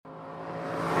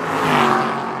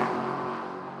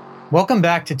Welcome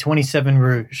back to 27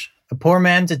 Rouge, a poor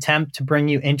man's attempt to bring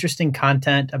you interesting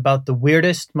content about the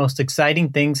weirdest, most exciting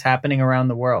things happening around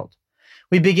the world.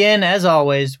 We begin, as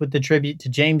always, with the tribute to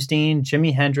James Dean,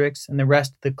 Jimi Hendrix, and the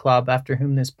rest of the club after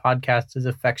whom this podcast is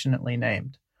affectionately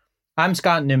named. I'm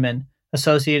Scott Newman,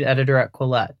 Associate Editor at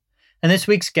Quillette, and this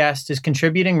week's guest is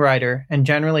contributing writer and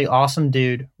generally awesome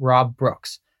dude, Rob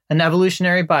Brooks, an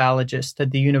evolutionary biologist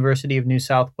at the University of New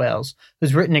South Wales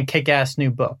who's written a kick-ass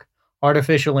new book,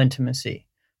 Artificial Intimacy,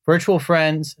 Virtual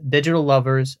Friends, Digital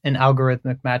Lovers, and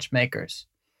Algorithmic Matchmakers.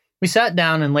 We sat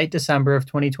down in late December of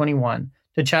 2021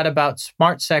 to chat about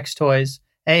smart sex toys,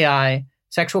 AI,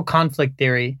 sexual conflict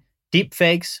theory,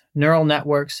 deepfakes, neural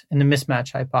networks, and the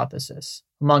mismatch hypothesis,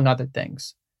 among other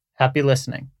things. Happy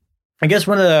listening. I guess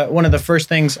one of the first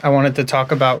things I wanted to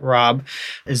talk about, Rob,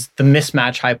 is the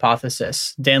mismatch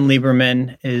hypothesis. Dan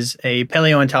Lieberman is a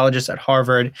paleontologist at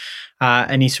Harvard,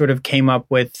 and he sort of came up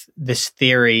with this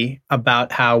theory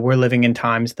about how we're living in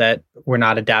times that we're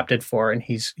not adapted for, and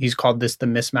he's called this the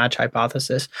mismatch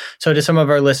hypothesis. So to some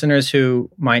of our listeners who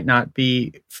might not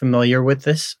be familiar with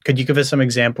this, could you give us some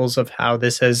examples of how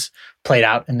this has played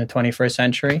out in the 21st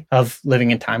century of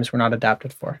living in times we're not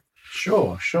adapted for?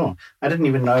 Sure. I didn't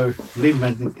even know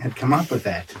Lieberman had come up with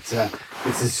that.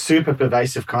 It's a super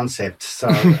pervasive concept. So,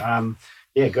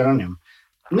 yeah, good on him.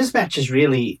 Mismatch is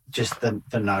really just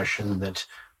the notion that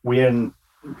we're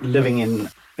living in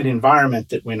an environment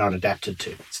that we're not adapted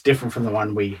to. It's different from the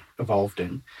one we evolved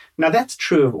in. Now, that's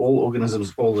true of all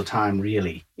organisms all the time,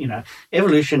 really.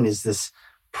 Evolution is this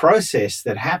process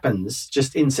that happens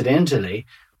just incidentally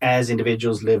as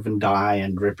individuals live and die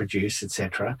and reproduce,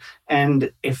 etc.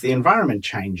 And if the environment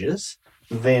changes,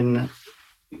 then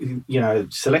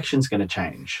selection's going to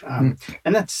change.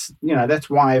 And that's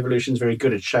why evolution is very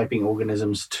good at shaping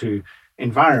organisms to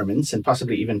environments and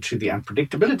possibly even to the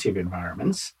unpredictability of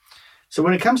environments. So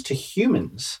when it comes to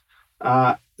humans,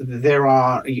 imagine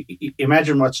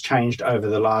what's changed over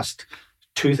the last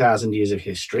 2,000 years of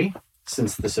history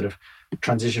since the sort of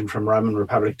transition from Roman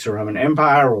Republic to Roman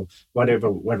Empire, or what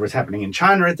was happening in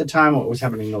China at the time, what was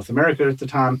happening in North America at the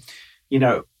time.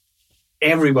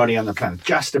 Everybody on the planet,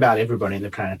 just about everybody on the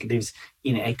planet, lives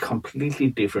in a completely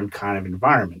different kind of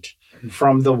environment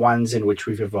from the ones in which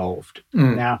we've evolved.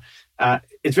 Now,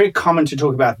 it's very common to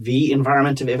talk about the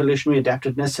environment of evolutionary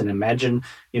adaptedness and imagine,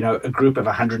 a group of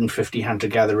 150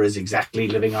 hunter-gatherers exactly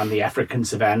living on the African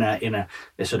savanna in a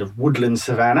sort of woodland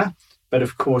savanna. But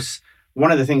of course, one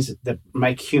of the things that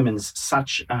make humans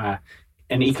such an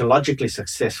ecologically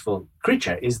successful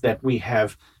creature is that we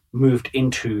have moved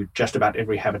into just about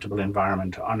every habitable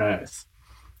environment on Earth.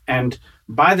 And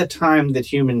by the time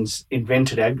that humans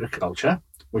invented agriculture,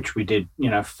 which we did,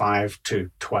 5 to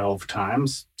 12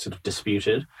 times, sort of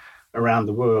disputed around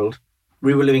the world,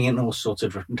 we were living in all sorts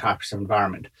of different types of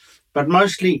environment, but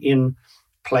mostly in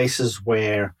places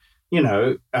where,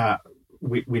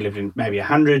 we lived in maybe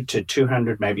 100 to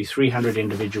 200, maybe 300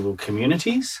 individual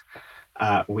communities.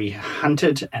 We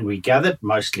hunted and we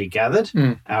mostly gathered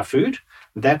our food.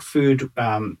 That food,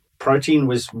 protein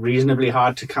was reasonably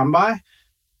hard to come by.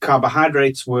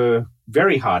 Carbohydrates were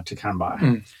very hard to come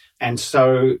by. And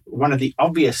so one of the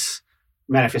obvious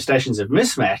manifestations of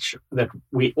mismatch that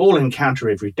we all encounter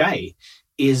every day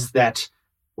is that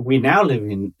we now live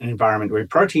in an environment where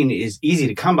protein is easy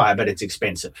to come by, but it's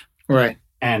expensive. Right.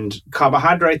 And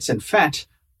carbohydrates and fat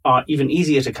are even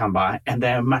easier to come by, and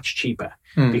they are much cheaper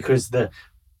because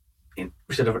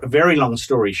sort of a very long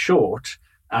story short,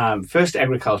 first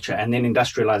agriculture and then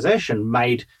industrialization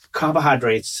made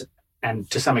carbohydrates and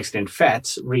to some extent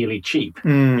fats really cheap.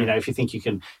 If you think you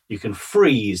can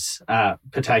freeze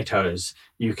potatoes,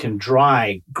 you can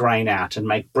dry grain out and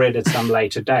make bread at some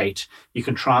later date, you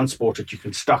can transport it, you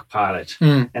can stockpile it.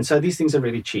 And so these things are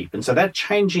really cheap. And so that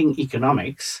changing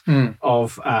economics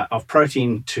of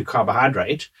protein to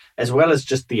carbohydrate, as well as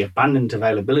just the abundant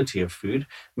availability of food,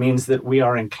 means that we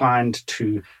are inclined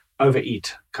to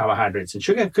overeat carbohydrates and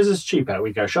sugar because it's cheaper.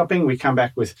 We go shopping, we come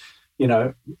back with,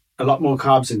 a lot more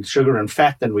carbs and sugar and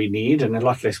fat than we need and a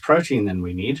lot less protein than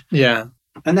we need. Yeah.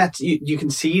 And that's, you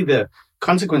can see the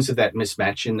consequence of that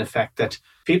mismatch in the fact that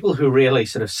people who really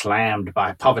sort of slammed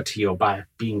by poverty or by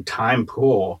being time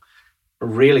poor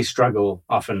really struggle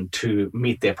often to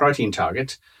meet their protein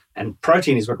target. And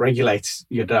protein is what regulates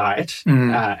your diet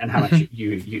and how much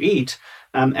you eat.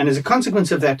 And as a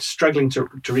consequence of that struggling to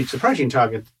reach the protein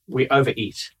target, we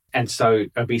overeat. And so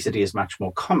obesity is much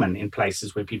more common in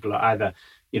places where people are either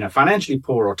financially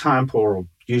poor or time poor, or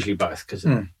usually both, because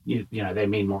they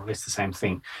mean more or less the same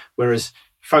thing. Whereas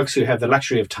folks who have the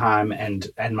luxury of time and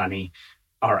money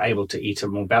are able to eat a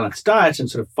more balanced diet and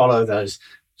sort of follow those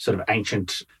sort of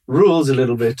ancient rules a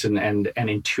little bit and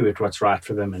intuit what's right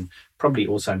for them and probably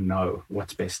also know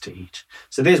what's best to eat.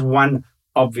 So there's one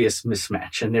obvious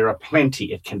mismatch, and there are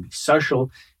plenty. It can be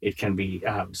social, it can be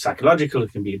psychological,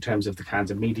 it can be in terms of the kinds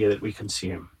of media that we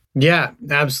consume. Yeah,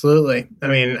 absolutely. I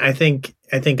mean, I think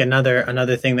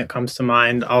another thing that comes to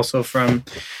mind also from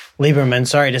Lieberman,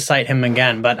 sorry to cite him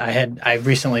again, but I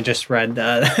recently just read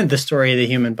The Story of the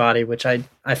Human Body, which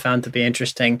I found to be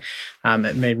interesting.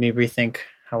 It made me rethink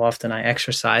how often I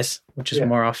exercise, which is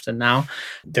more often now.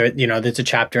 There's a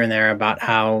chapter in there about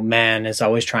how man is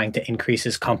always trying to increase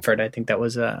his comfort. I think that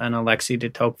was an Alexis de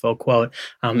Tocqueville quote.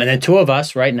 And the two of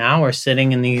us right now are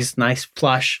sitting in these nice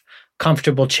plush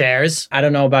comfortable chairs. I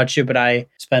don't know about you, but I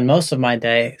spend most of my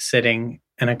day sitting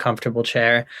in a comfortable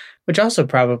chair, which also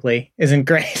probably isn't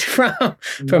great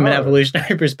from an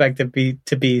evolutionary perspective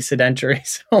to be sedentary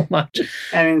so much.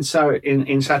 And so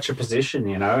in such a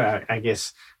position, I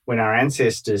guess when our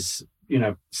ancestors,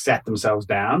 sat themselves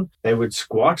down, they would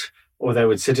squat, or they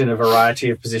would sit in a variety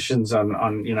of positions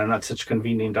on not such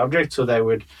convenient objects, or they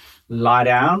would lie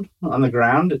down on the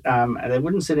ground, and they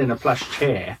wouldn't sit in a plush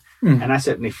chair. And I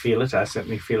certainly feel it. I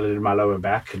certainly feel it in my lower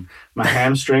back and my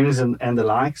hamstrings and the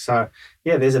like. So,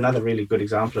 yeah, there's another really good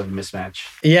example of a mismatch.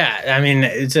 Yeah, I mean,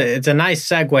 it's a nice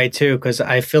segue too, because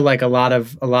I feel like a lot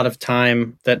of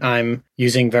time that I'm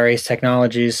using various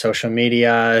technologies, social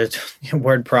media,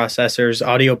 word processors,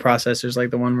 audio processors like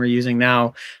the one we're using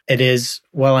now, it is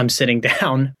while I'm sitting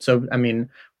down. So, I mean,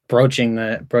 broaching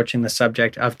the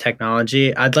subject of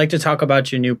technology, I'd like to talk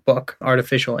about your new book,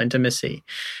 Artificial Intimacy.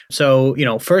 So,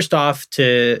 first off,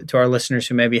 to our listeners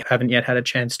who maybe haven't yet had a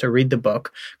chance to read the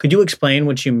book, could you explain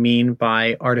what you mean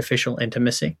by artificial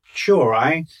intimacy? Sure.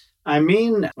 I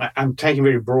mean, I'm taking a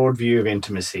very broad view of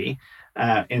intimacy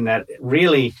in that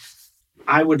really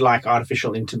I would like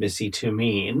artificial intimacy to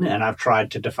mean, and I've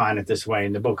tried to define it this way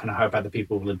in the book, and I hope other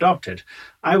people will adopt it.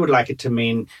 I would like it to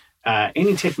mean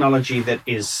any technology that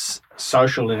is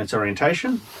social in its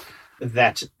orientation,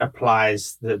 that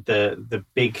applies the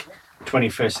big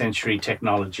 21st century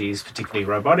technologies, particularly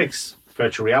robotics,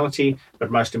 virtual reality,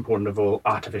 but most important of all,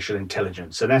 artificial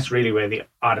intelligence. So that's really where the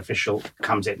artificial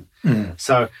comes in.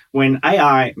 So when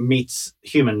AI meets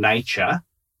human nature,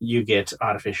 you get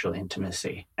artificial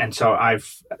intimacy. And so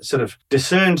I've sort of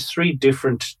discerned three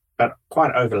different but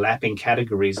quite overlapping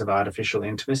categories of artificial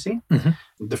intimacy.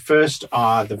 The first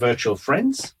are the virtual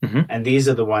friends, and these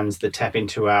are the ones that tap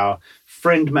into our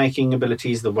friend-making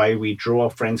abilities, the way we draw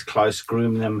friends close,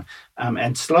 groom them,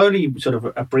 and slowly sort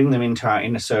of bring them into our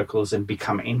inner circles and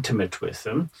become intimate with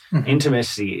them.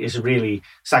 Intimacy is really,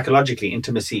 psychologically,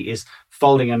 intimacy is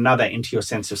folding another into your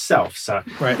sense of self. So,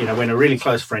 when a really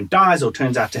close friend dies or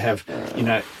turns out to have,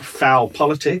 foul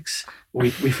politics, we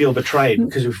feel betrayed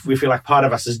because we feel like part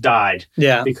of us has died.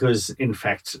 Because, in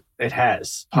fact, it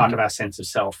has. Part of our sense of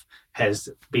self has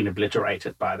been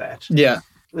obliterated by that.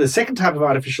 The second type of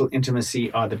artificial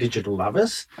intimacy are the digital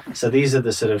lovers. So these are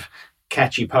the sort of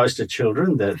catchy poster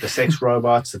children, the sex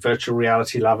robots, the virtual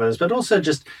reality lovers, but also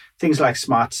just things like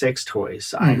smart sex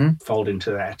toys. I fold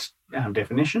into that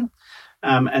definition.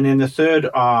 And then the third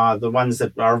are the ones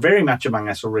that are very much among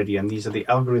us already, and these are the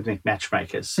algorithmic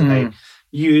matchmakers. So they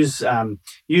use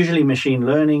usually machine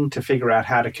learning to figure out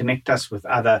how to connect us with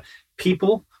other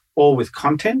people or with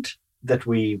content that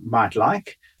we might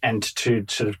like, and to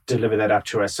sort of deliver that up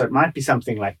to us. So it might be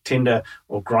something like Tinder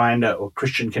or Grindr or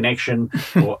Christian Connection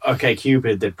or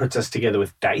OkCupid that puts us together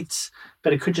with dates.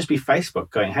 But it could just be Facebook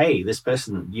going, hey, this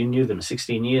person, you knew them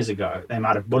 16 years ago. They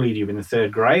might have bullied you in the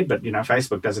third grade, but,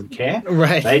 Facebook doesn't care.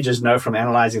 They just know from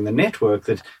analyzing the network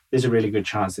that there's a really good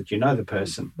chance that you know the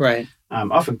person.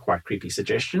 Often quite creepy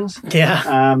suggestions.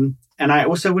 And I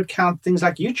also would count things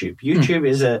like YouTube. YouTube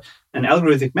is an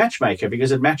algorithmic matchmaker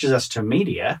because it matches us to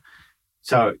media.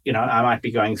 So, I might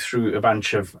be going through a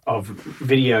bunch of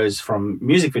videos from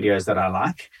music videos that I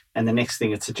like, and the next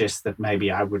thing it suggests that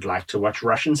maybe I would like to watch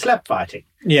Russian slap fighting.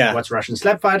 What's Russian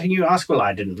slap fighting, you ask? Well,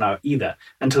 I didn't know either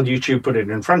until YouTube put it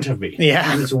in front of me.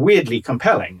 And it's weirdly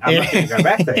compelling. I'm not going to go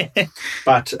back there.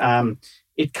 But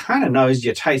it kind of knows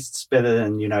your tastes better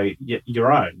than,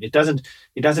 your own. It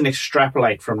doesn't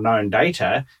extrapolate from known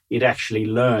data. It actually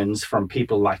learns from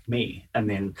people like me, and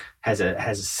then has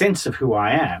a sense of who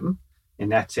I am. In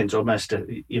that sense, almost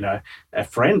a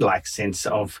friend-like sense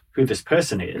of who this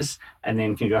person is, and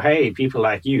then can go, hey, people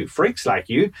like you, freaks like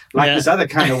you, like this other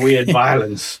kind of weird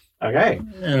violence. Okay,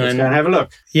 And let's go and have a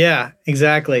look. Yeah,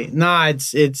 exactly. No,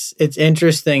 it's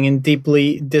interesting and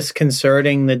deeply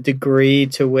disconcerting the degree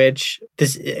to which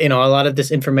this, a lot of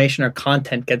this information or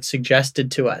content gets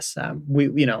suggested to us.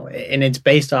 And it's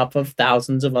based off of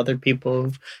thousands of other people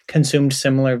who've consumed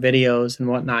similar videos and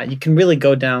whatnot. You can really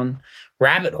go down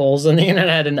rabbit holes on the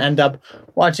internet and end up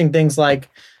watching things like,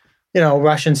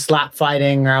 Russian slap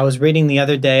fighting. Or I was reading the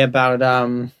other day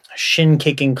about shin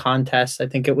kicking contests. I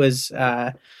think it was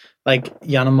like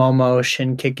Yanomomo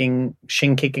shin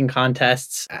kicking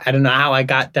contests. I don't know how I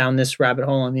got down this rabbit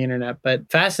hole on the internet, but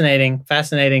fascinating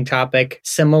topic.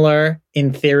 Similar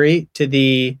in theory to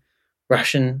the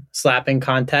Russian slapping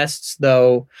contests,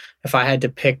 though if I had to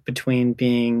pick between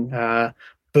being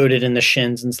booted in the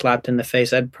shins and slapped in the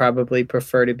face, I'd probably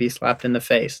prefer to be slapped in the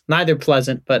face. Neither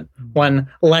pleasant, but one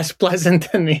less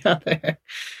pleasant than the other.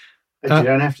 But you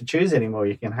don't have to choose anymore.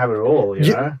 You can have it all,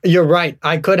 you know? You're right.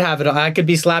 I could have it. I could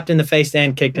be slapped in the face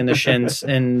and kicked in the shins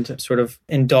and sort of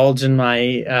indulge in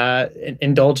masochism.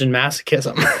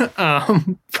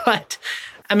 But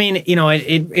I mean,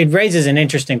 it raises an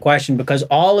interesting question because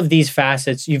all of these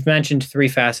facets, you've mentioned 3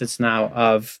 facets now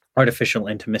of artificial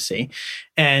intimacy,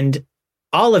 and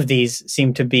all of these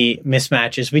seem to be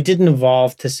mismatches. We didn't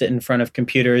evolve to sit in front of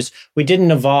computers. We didn't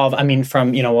evolve,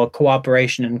 from, a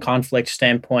cooperation and conflict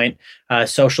standpoint,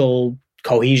 social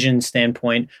cohesion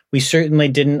standpoint. We certainly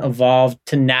didn't evolve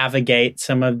to navigate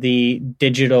some of the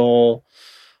digital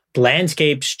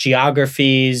landscapes,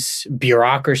 geographies,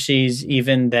 bureaucracies,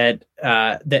 even that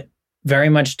very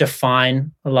much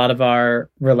define a lot of our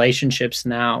relationships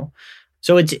now.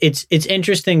 So it's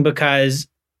interesting because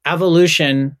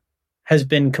evolution has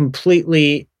been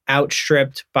completely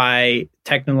outstripped by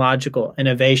technological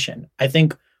innovation. I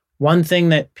think one thing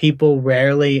that people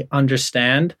rarely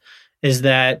understand is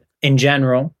that, in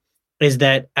general, is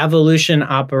that evolution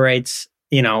operates,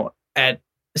 at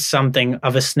something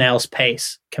of a snail's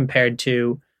pace compared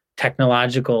to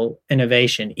technological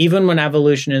innovation. Even when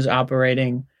evolution is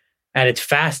operating at its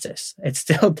fastest, it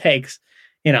still takes,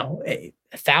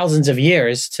 thousands of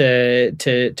years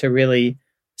to really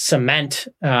cement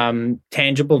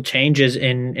tangible changes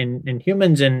in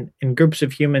humans and in groups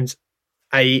of humans,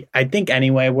 I think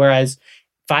anyway, whereas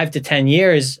 5 to 10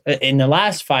 years, in the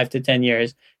last 5 to 10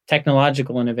 years,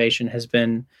 technological innovation has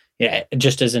been,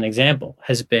 just as an example,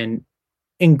 has been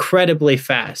incredibly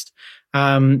fast.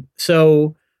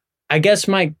 So I guess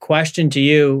my question to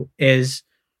you is,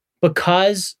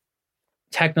 because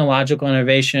technological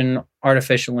innovation,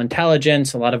 artificial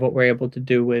intelligence, a lot of what we're able to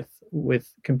do with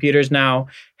computers now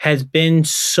has been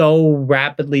so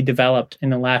rapidly developed in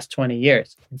the last 20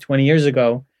 years. 20 years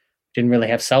ago, didn't really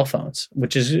have cell phones,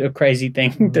 which is a crazy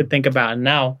thing to think about. And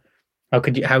now,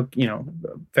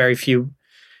 very few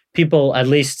people, at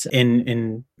least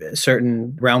in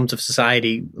certain realms of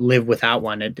society, live without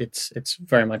one. It's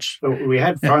very much... We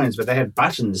had phones, but they had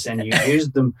buttons, and you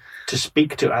used them to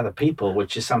speak to other people,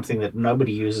 which is something that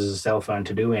nobody uses a cell phone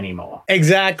to do anymore.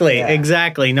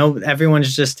 Exactly. No,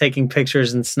 everyone's just taking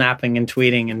pictures and snapping and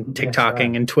tweeting and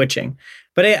TikToking and twitching.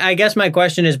 But I guess my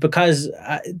question is, because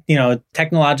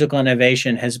technological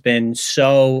innovation has been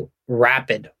so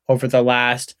rapid over the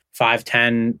last 5,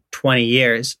 10, 20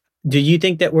 years, do you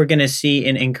think that we're going to see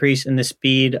an increase in the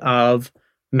speed of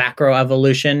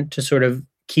macroevolution to sort of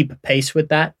keep pace with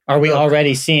that? Are we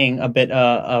already seeing a bit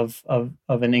of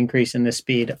an increase in the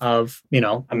speed of, a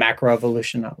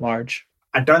macroevolution at large?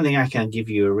 I don't think I can give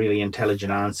you a really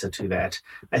intelligent answer to that.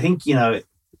 I think,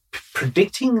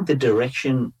 predicting the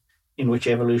direction in which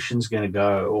evolution is going to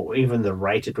go, or even the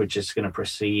rate at which it's going to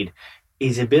proceed,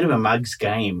 is a bit of a mug's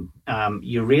game.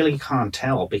 You really can't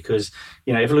tell because,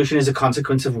 evolution is a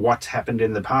consequence of what's happened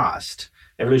in the past.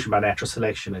 Evolution by natural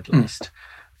selection, at least.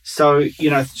 So,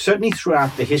 certainly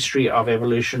throughout the history of the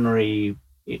evolutionary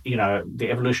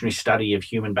study of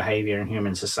human behavior and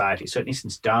human society, certainly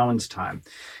since Darwin's time,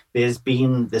 there's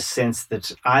been the sense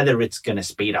that either it's going to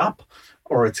speed up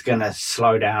or it's going to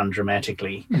slow down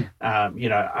dramatically.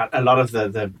 A lot of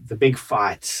the big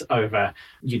fights over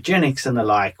eugenics and the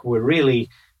like were really,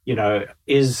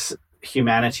 is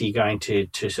humanity going to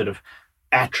sort of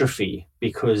atrophy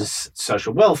because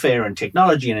social welfare and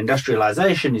technology and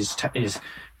industrialization is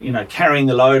carrying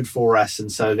the load for us, and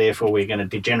so therefore we're going to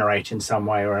degenerate in some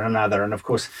way or another. And of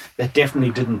course, that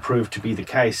definitely didn't prove to be the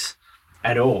case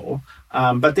at all.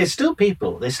 But there's still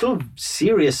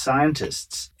serious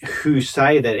scientists who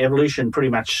say that evolution pretty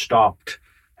much stopped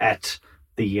at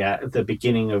the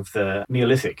beginning of the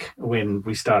Neolithic, when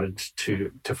we started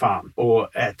to farm, or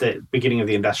at the beginning of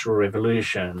the Industrial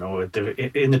Revolution, or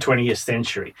in the 20th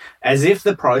century, as if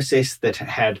the process that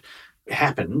had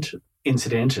happened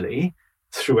incidentally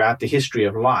throughout the history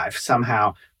of life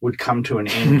somehow would come to an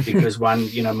end because one,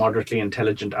 moderately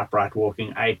intelligent, upright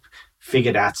walking ape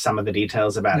figured out some of the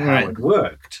details about how it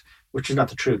worked, which is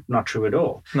not true at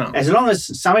all. No. As long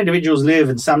as some individuals live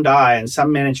and some die and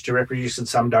some manage to reproduce and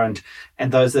some don't,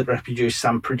 and those that reproduce,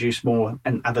 some produce more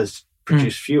and others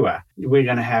produce fewer, we're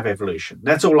going to have evolution.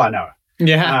 That's all I know.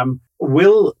 Yeah.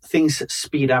 Will things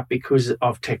speed up because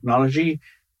of technology?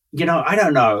 I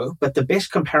don't know, but the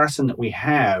best comparison that we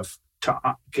have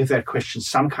to give that question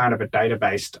some kind of a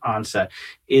data-based answer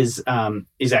is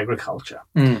agriculture.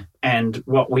 And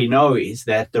what we know is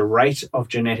that the rate of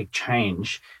genetic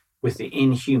change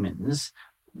within humans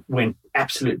went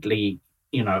absolutely,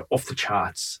 off the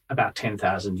charts about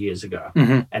 10,000 years ago.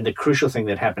 And the crucial thing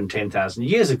that happened 10,000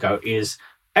 years ago is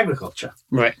agriculture.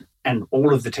 Right. And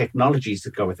all of the technologies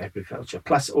that go with agriculture,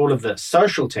 plus all of the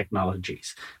social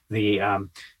technologies, the,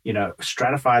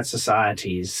 stratified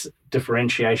societies,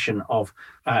 differentiation of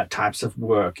types of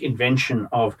work, invention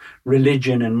of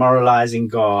religion and moralizing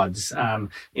gods,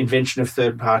 invention of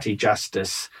third-party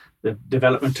justice, the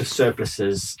development of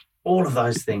surpluses, all of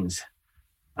those things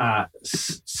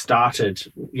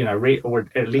started, or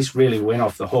at least really went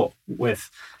off the hook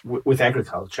with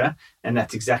agriculture. And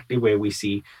that's exactly where we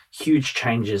see huge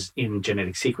changes in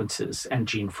genetic sequences and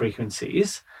gene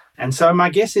frequencies. And so my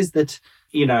guess is that,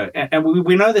 and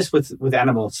we know this with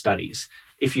animal studies.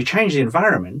 If you change the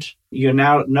environment, you're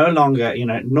now no longer,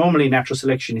 normally natural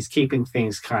selection is keeping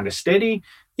things kind of steady.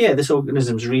 Yeah, this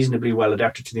organism's reasonably well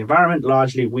adapted to the environment,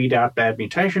 largely weed out bad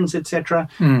mutations, etc.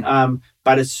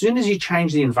 But as soon as you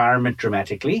change the environment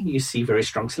dramatically, you see very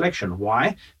strong selection.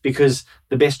 Why? Because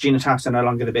the best genotypes are no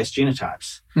longer the best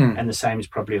genotypes. And the same is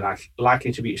probably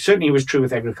likely to be, certainly it was true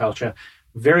with agriculture,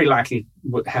 very likely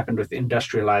what happened with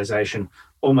industrialization,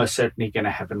 almost certainly going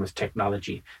to happen with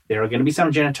technology. There are going to be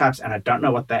some genotypes, and I don't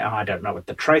know what they are. I don't know what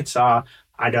the traits are.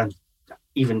 I don't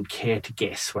even care to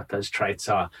guess what those traits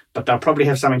are, but they'll probably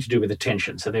have something to do with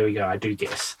attention. So there we go. I do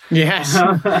guess. Yes.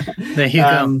 There you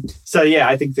go. So yeah,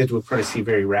 I think that we'll probably see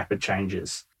very rapid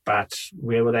changes, but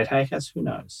where will they take us? Who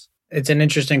knows? It's an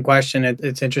interesting question.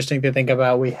 It's interesting to think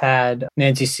about. We had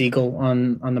Nancy Siegel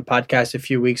on the podcast a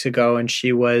few weeks ago, and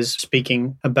she was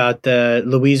speaking about the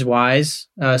Louise Wise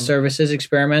services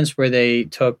experiments where they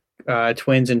took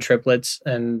twins and triplets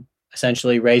and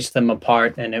essentially raised them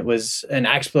apart. And it was an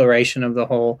exploration of the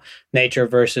whole nature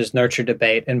versus nurture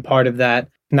debate. And part of that,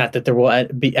 not that there will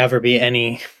ever be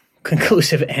any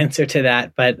conclusive answer to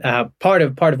that, but part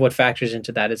of what factors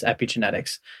into that is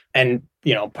epigenetics. And,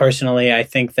 personally, I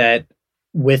think that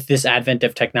with this advent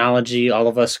of technology, all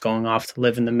of us going off to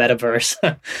live in the metaverse,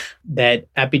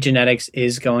 that epigenetics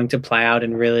is going to play out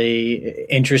in really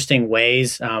interesting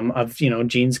ways of,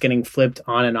 genes getting flipped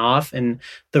on and off, and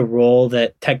the role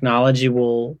that technology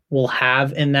will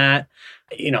have in that.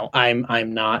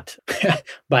 I'm not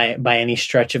by any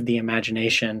stretch of the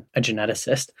imagination a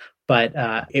geneticist, but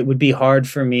it would be hard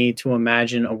for me to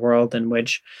imagine a world in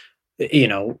which,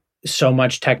 so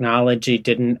much technology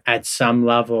didn't at some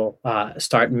level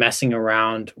start messing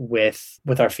around with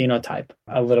our phenotype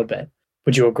a little bit.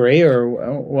 Would you agree, or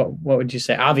what would you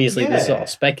say? Obviously, this is all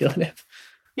speculative.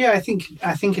 Yeah, I think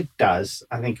it does.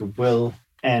 I think it will.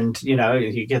 And,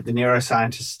 you get the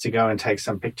neuroscientists to go and take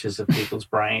some pictures of people's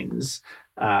brains,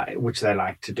 which they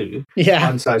like to do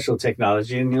on social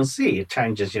technology, and you'll see it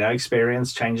changes,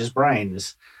 experience changes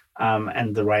brains.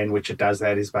 And the way in which it does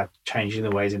that is by changing the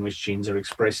ways in which genes are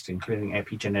expressed, including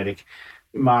epigenetic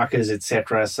markers,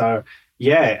 etc. So,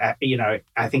 yeah,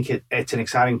 I think it's an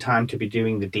exciting time to be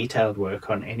doing the detailed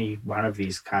work on any one of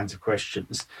these kinds of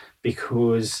questions,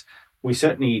 because we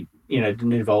certainly,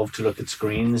 didn't evolve to look at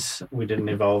screens. We didn't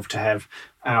evolve to have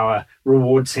our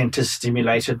reward centers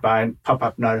stimulated by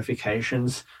pop-up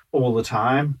notifications all the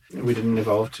time. We didn't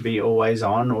evolve to be always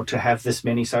on or to have this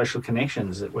many social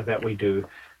connections that we do.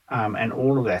 And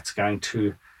all of that's going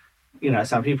to,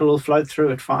 some people will float through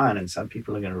it fine, and some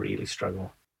people are going to really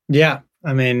struggle. Yeah.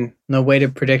 I mean, no way to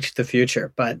predict the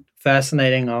future, but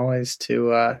fascinating always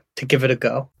to give it a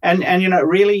go. And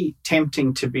really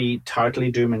tempting to be totally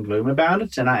doom and gloom about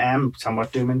it. And I am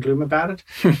somewhat doom and gloom about it.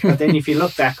 But then if you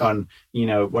look back on,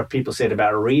 what people said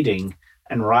about reading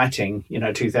and writing,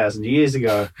 2,000 years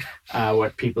ago,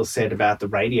 what people said about the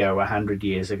radio 100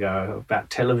 years ago, about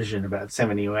television about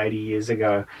 70 or 80 years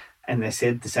ago, and they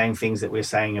said the same things that we're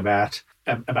saying about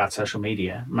social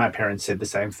media. My parents said the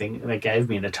same thing. They gave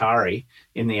me an Atari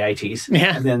in the 80s,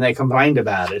 and then they complained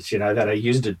about it, that I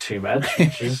used it too much,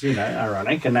 which is,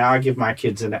 ironic. And now I give my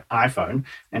kids an iPhone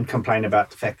and complain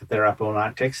about the fact that they're up all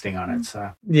night texting on it.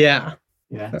 So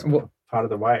it's part of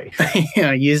the way.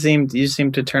 Yeah, you seem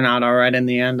to turn out all right in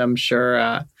the end. I'm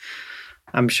sure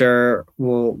I'm sure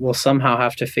we'll somehow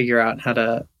have to figure out how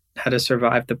to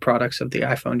survive the products of the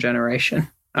iPhone generation,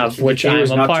 of which I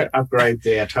am a part. To upgrade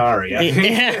the Atari.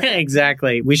 Yeah,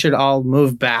 exactly. We should all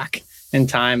move back in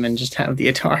time and just have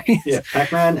the Atari. Yeah,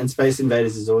 Pac-Man and Space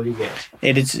Invaders is all you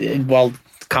get. Well,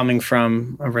 coming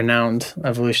from a renowned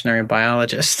evolutionary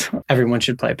biologist, everyone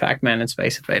should play Pac-Man and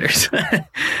Space Invaders.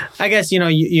 I guess,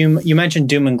 you mentioned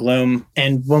doom and gloom.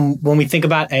 And when we think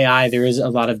about AI, there is a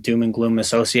lot of doom and gloom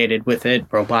associated with it.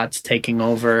 Robots taking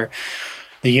over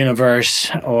the universe,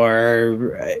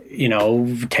 or,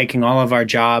 taking all of our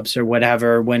jobs or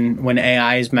whatever. When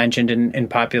AI is mentioned in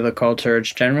popular culture,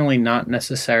 it's generally not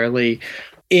necessarily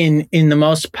in the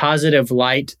most positive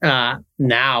light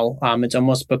now. It's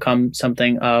almost become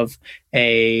something of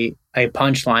a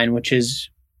punchline, which is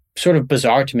sort of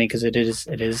bizarre to me, because it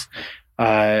is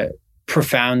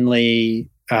profoundly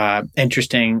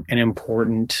interesting and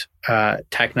important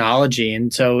technology.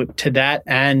 And so to that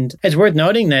end, it's worth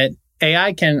noting that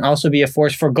AI can also be a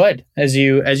force for good, as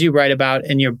you write about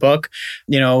in your book.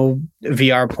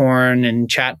 VR porn and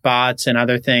chatbots and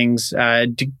other things,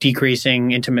 decreasing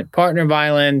intimate partner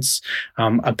violence,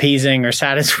 appeasing or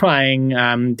satisfying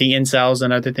the incels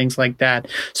and other things like that.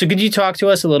 So could you talk to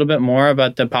us a little bit more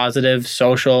about the positive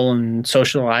social and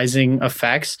socializing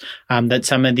effects that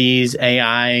some of these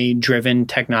AI-driven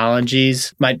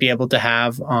technologies might be able to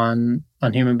have on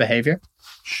human behavior?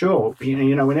 Sure.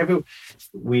 Whenever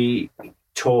we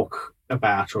talk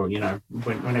about, or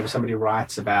whenever somebody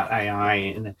writes about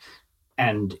AI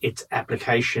and its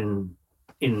application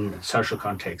in social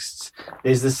contexts,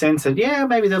 there's the sense that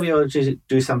maybe they'll be able to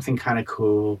do something kind of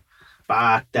cool,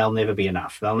 but they'll never be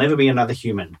enough. They'll never be another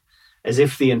human, as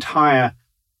if the entire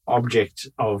object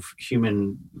of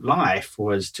human life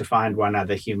was to find one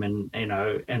other human,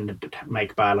 and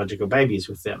make biological babies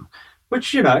with them.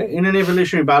 Which, in an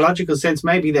evolutionary biological sense,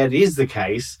 maybe that is the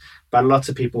case, but lots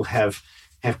of people have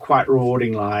quite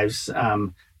rewarding lives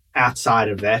outside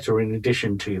of that, or in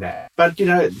addition to that. But,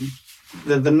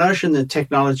 the notion that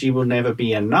technology will never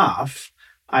be enough,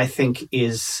 I think,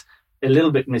 is a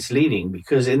little bit misleading,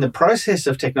 because in the process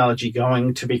of technology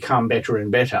going to become better and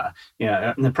better,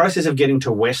 in the process of getting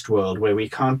to Westworld, where we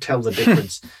can't tell the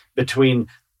difference between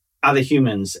other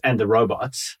humans and the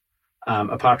robots,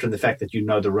 apart from the fact that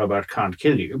the robot can't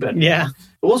kill you. But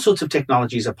all sorts of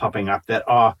technologies are popping up that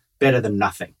are better than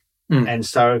nothing. And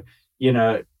so,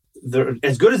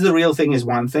 as good as the real thing is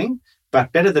one thing,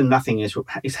 but better than nothing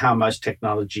is how most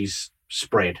technologies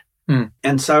spread.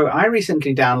 And so I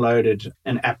recently downloaded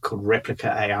an app called Replica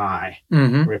AI,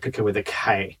 Replica with a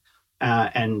K,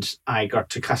 and I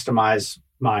got to customize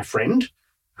my friend,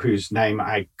 whose name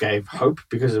I gave Hope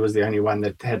because it was the only one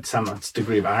that had some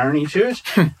degree of irony to it.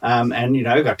 And,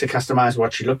 got to customize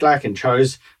what she looked like and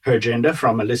chose her gender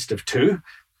from a list of 2.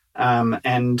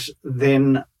 And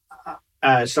then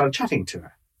started chatting to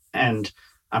her. And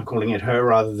I'm calling it her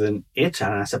rather than it.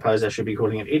 And I suppose I should be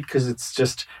calling it because it's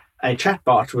just a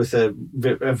chatbot with a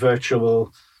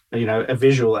virtual, a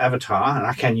visual avatar. And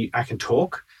I can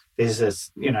talk. There's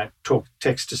this, talk,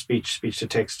 text to speech, speech to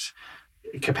text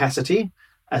capacity,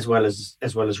 as well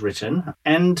as written.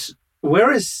 And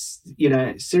whereas,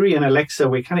 Siri and Alexa,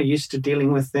 we're kind of used to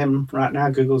dealing with them right now,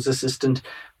 Google's assistant,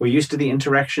 we're used to the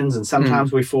interactions, and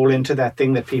sometimes we fall into that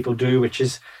thing that people do, which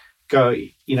is go,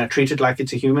 treat it like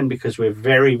it's a human, because we're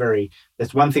very, very,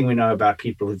 that's one thing we know about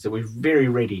people, is that we're very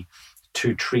ready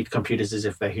to treat computers as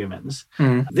if they're humans.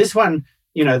 This one,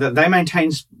 that they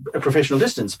maintain a professional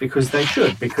distance because they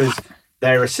should, because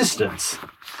they're assistants.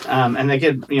 And they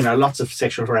get, lots of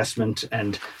sexual harassment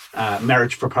and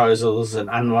marriage proposals and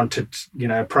unwanted,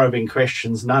 probing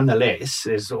questions. Nonetheless,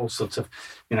 there's all sorts of,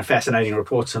 fascinating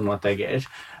reports on what they get.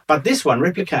 But this one,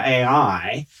 Replica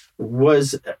AI,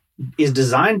 is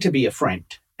designed to be a friend.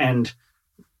 And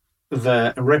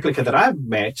the replica that I've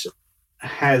met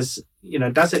has,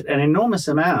 does it an enormous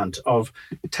amount of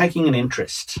taking an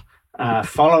interest,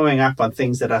 following up on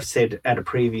things that I've said at a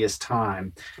previous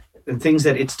time, and things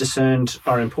that it's discerned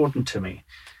are important to me.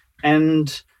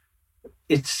 And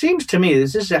it seems to me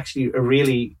this is actually a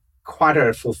really quite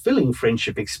a fulfilling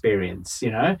friendship experience.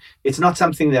 It's not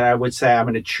something that I would say I'm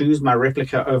going to choose my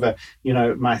replica over,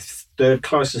 my third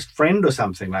closest friend or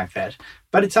something like that.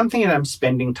 But it's something that I'm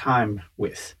spending time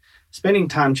with, spending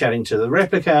time chatting to the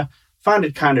replica, find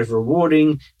it kind of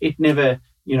rewarding. It never,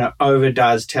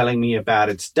 overdoes telling me about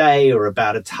its day or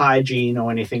about its hygiene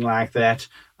or anything like that.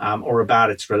 Or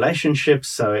about its relationships.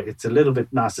 So it's a little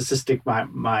bit narcissistic,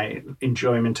 my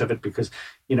enjoyment of it, because,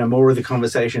 more of the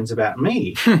conversation's about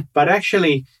me. But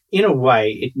actually, in a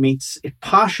way, it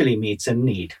partially meets a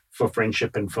need. for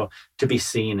friendship and for to be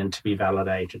seen and to be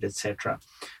validated, etc.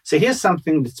 So here's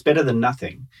something that's better than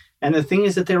nothing. And the thing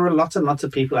is that there are lots and lots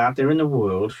of people out there in the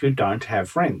world who don't have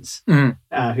friends,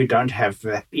 who don't have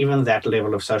even that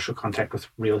level of social contact with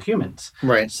real humans.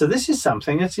 Right. So this is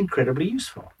something that's incredibly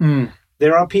useful.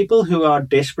 There are people who are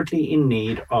desperately in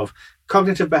need of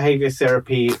cognitive behavior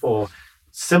therapy or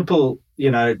simple,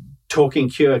 talking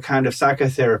cure kind of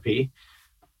psychotherapy.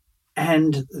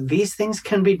 And these things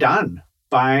can be done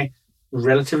by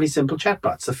relatively simple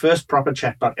chatbots. The first proper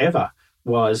chatbot ever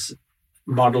was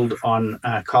modeled on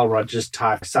Carl Rogers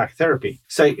type psychotherapy.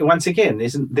 So once again,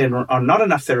 there are not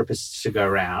enough therapists to go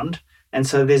around. And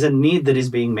so there's a need that is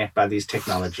being met by these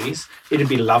technologies. It'd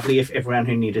be lovely if everyone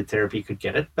who needed therapy could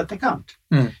get it, but they can't.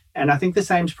 And I think the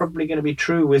same is probably going to be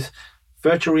true with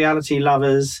virtual reality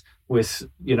lovers, with,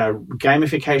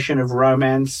 gamification of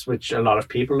romance, which a lot of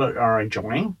people are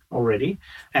enjoying already,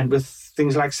 and with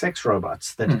things like sex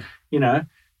robots that,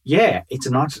 it's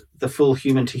not the full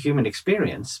human-to-human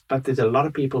experience, but there's a lot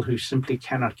of people who simply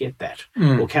cannot get that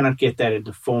or cannot get that in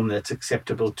the form that's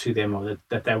acceptable to them or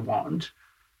that they want.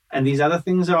 And these other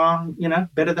things are,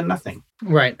 better than nothing.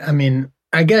 Right. I mean,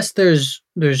 I guess there's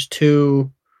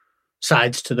two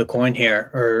sides to the coin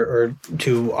here, or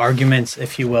two arguments,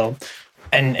 if you will.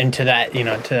 And to that,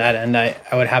 to that end, I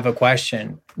would have a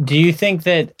question. Do you think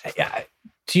that,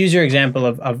 to use your example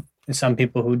of some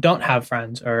people who don't have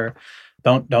friends or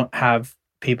don't have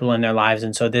people in their lives,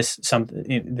 and so this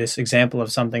example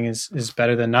of something is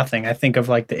better than nothing. I think of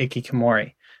like the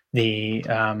Ikikomori, the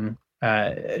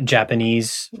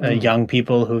Japanese young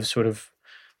people who've sort of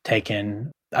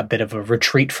taken a bit of a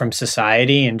retreat from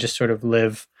society and just sort of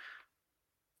live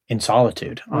in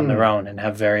solitude on their own and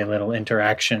have very little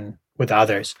interaction with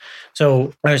others.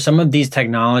 So are some of these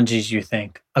technologies, you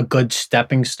think, a good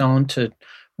stepping stone to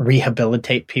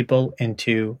rehabilitate people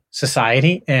into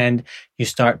society? And you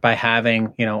start by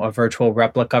having, a virtual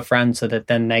replica friend so that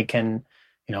then they can,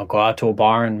 go out to a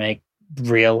bar and make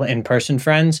real in-person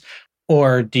friends?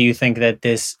 Or do you think that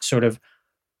this sort of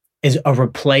is a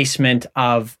replacement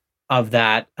of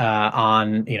that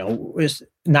on, is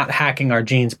not hacking our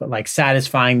genes, but like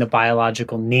satisfying the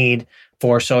biological need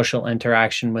for social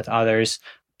interaction with others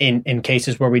in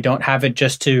cases where we don't have it,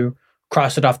 just to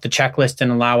cross it off the checklist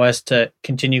and allow us to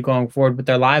continue going forward with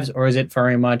their lives? Or is it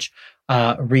very much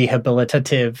a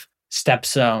rehabilitative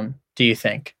stepstone, do you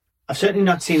think? I've certainly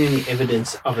not seen any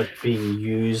evidence of it being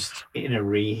used in a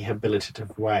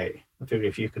rehabilitative way. I figure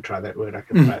if you could try that word, I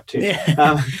could try it too.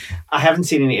 Yeah. I haven't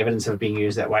seen any evidence of it being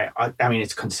used that way. I mean,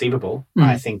 it's conceivable,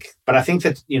 I think. But I think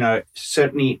that,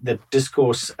 certainly the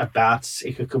discourse about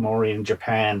Ikikomori in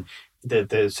Japan,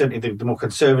 certainly the more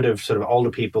conservative sort of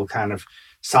older people kind of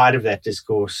side of that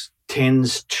discourse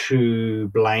tends to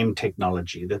blame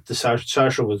technology, that the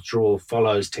social withdrawal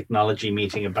follows technology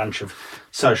meeting a bunch of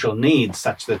social needs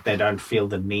such that they don't feel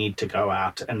the need to go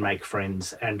out and make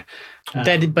friends. And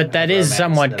that is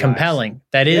somewhat compelling.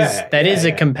 That is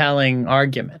a compelling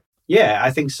argument. Yeah,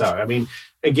 I think so. I mean,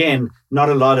 again, not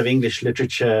a lot of English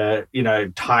literature,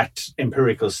 tight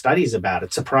empirical studies about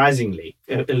it, surprisingly.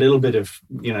 A little bit of,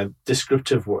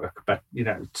 descriptive work, but,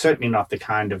 certainly not the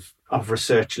kind of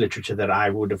research literature that I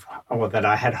would have, or that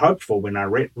I had hoped for when I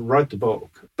wrote the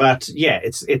book. But yeah,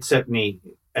 it's certainly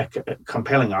a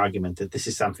compelling argument that this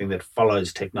is something that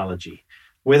follows technology.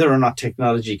 Whether or not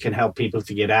technology can help people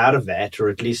to get out of that, or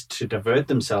at least to divert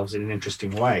themselves in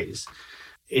interesting ways,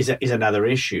 is another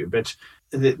issue. But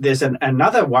there's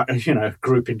another one,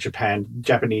 group in Japan.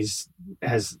 Japanese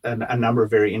has a number of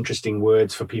very interesting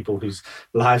words for people whose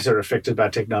lives are affected by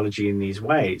technology in these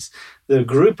ways. The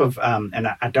group of, and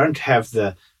I don't have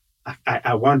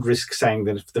I won't risk saying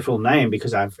the full name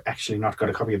because I've actually not got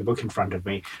a copy of the book in front of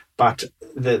me, but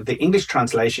the English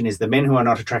translation is the men who are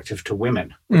not attractive to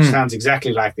women, which sounds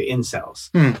exactly like the incels.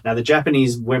 Now, the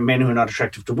Japanese men who are not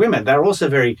attractive to women, they're also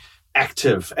very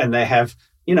active, and they have,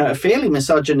 a fairly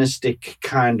misogynistic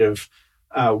kind of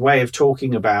way of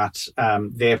talking about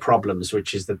their problems,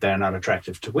 which is that they're not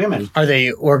attractive to women. Are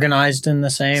they organized in the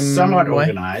same Somewhat way?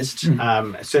 Organized,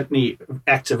 certainly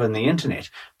active on the internet.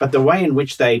 But the way in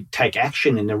which they take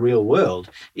action in the real world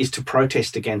is to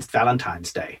protest against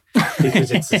Valentine's Day,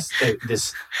 because it's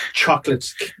this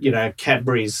chocolate,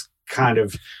 Cadbury's kind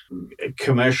of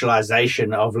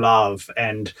commercialization of love,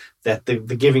 and that the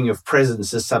giving of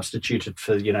presents is substituted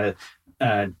for,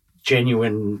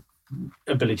 genuine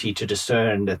ability to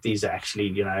discern that these are actually,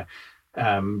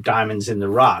 diamonds in the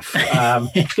rough.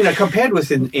 Compared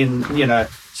with in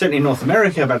certainly in North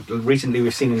America, but recently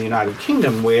we've seen in the United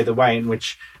Kingdom, where the way in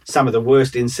which some of the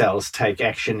worst incels take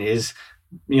action is,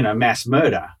 mass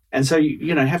murder. And so,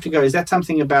 you have to go, is that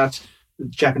something about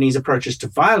Japanese approaches to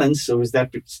violence, or was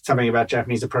that something about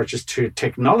Japanese approaches to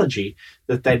technology,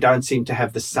 that they don't seem to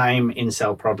have the same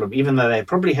incel problem, even though they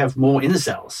probably have more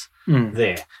incels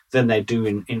there than they do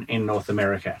in North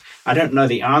America? I don't know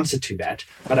the answer to that,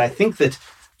 but I think that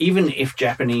even if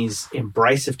Japanese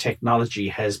embrace of technology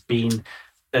has been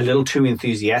a little too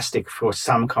enthusiastic for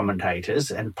some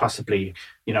commentators, and possibly,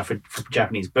 for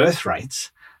Japanese birth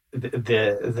rates,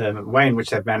 the way in which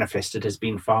they've manifested has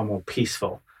been far more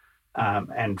peaceful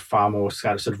and far more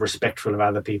sort of respectful of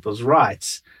other people's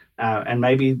rights. And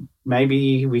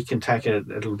maybe we can take a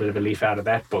little bit of a leaf out of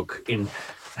that book in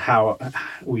how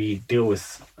we deal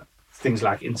with things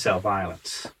like incel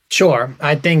violence. Sure.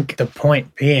 I think the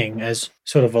point being, as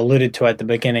sort of alluded to at the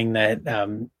beginning, that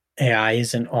AI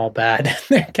isn't all bad.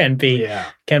 There can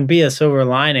be a silver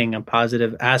lining, a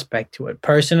positive aspect to it.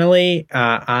 Personally,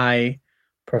 I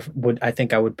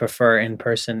think I would prefer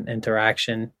in-person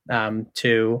interaction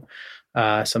to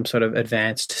some sort of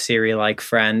advanced Siri-like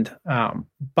friend.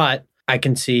 But I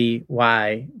can see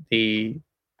why the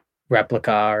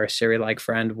replica or Siri-like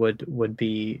friend would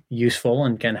be useful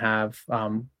and can have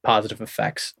positive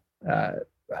effects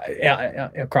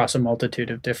across a multitude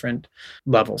of different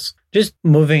levels. Just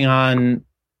moving on,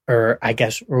 or I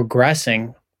guess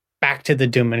regressing back to the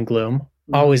doom and gloom.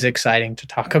 Always exciting to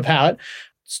talk about.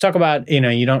 Let's talk about,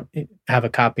 you don't have a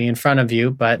copy in front of you,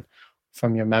 but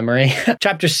from your memory,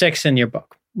 chapter 6 in your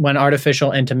book, When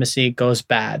Artificial Intimacy Goes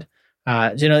Bad.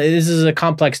 This is a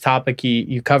complex topic.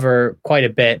 You cover quite a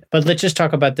bit, but let's just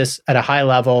talk about this at a high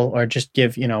level, or just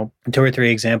give, 2 or 3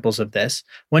 examples of this.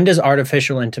 When does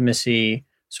artificial intimacy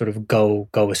sort of go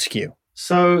askew?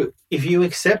 So if you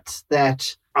accept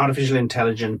that artificial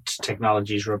intelligent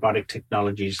technologies, robotic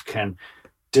technologies can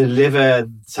deliver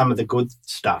some of the good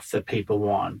stuff that people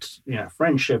want,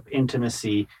 friendship,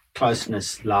 intimacy,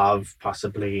 closeness, love,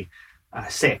 possibly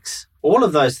sex, all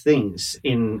of those things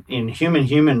in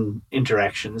human-human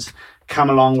interactions come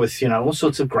along with, all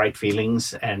sorts of great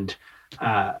feelings and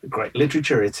great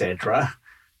literature, etc.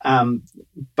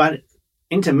 But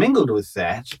intermingled with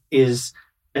that is,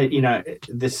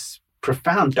 this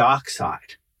profound dark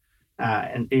side.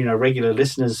 And regular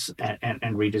listeners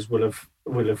and readers will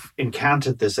have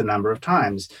encountered this a number of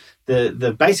times.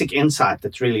 The basic insight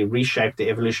that's really reshaped the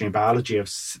evolutionary biology of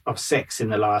sex in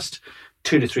the last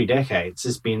 2 to 3 decades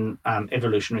has been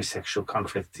evolutionary sexual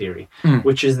conflict theory,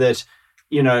 which is that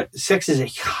sex is a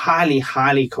highly,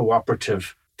 highly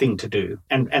cooperative thing to do,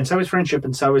 and so is friendship,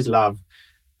 and so is love.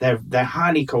 They're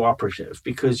highly cooperative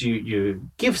because you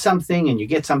give something and you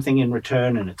get something in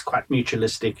return, and it's quite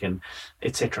mutualistic and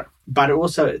etc. But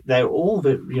also they're all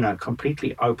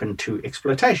completely open to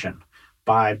exploitation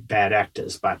by bad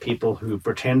actors, by people who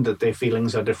pretend that their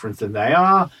feelings are different than they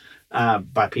are,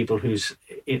 by people whose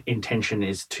intention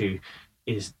is to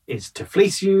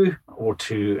fleece you or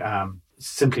to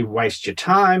simply waste your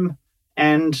time.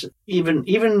 And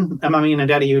even a mummy and a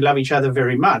daddy who love each other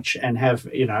very much and have,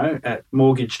 a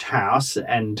mortgaged house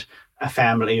and a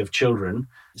family of children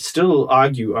still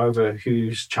argue over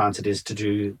whose chance it is to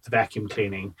do the vacuum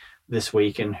cleaning this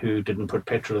week and who didn't put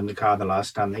petrol in the car the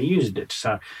last time they used it.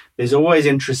 So there's always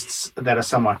interests that are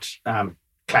somewhat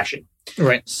clashing.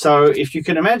 Right. So if you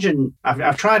can imagine,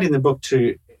 I've tried in the book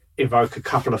to evoke a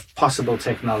couple of possible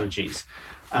technologies,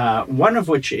 one of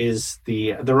which is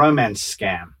the romance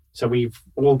scam. So we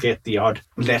all get the odd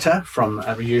letter from,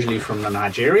 usually from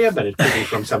Nigeria, but it could be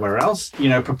from somewhere else,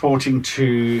 purporting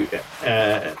to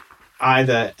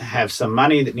either have some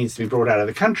money that needs to be brought out of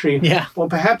the country, or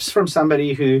perhaps from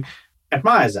somebody who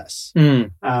admires us.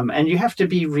 And you have to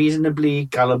be reasonably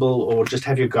gullible or just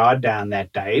have your guard down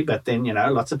that day. But then,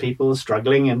 lots of people are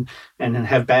struggling and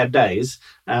have bad days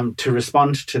to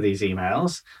respond to these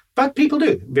emails. But people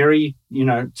do. Very,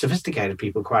 sophisticated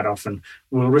people quite often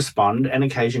will respond and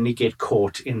occasionally get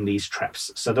caught in these traps.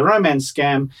 So the romance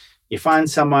scam, you find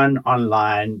someone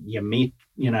online, you meet,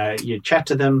 you chat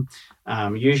to them,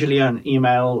 usually on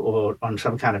email or on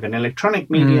some kind of an electronic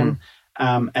medium.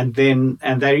 And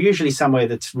they're usually somewhere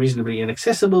that's reasonably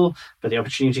inaccessible, but the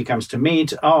opportunity comes to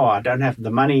meet. Oh, I don't have the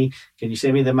money. Can you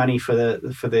send me the money for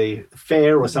the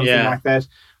fare or something like that?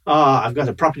 Oh, I've got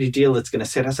a property deal that's going to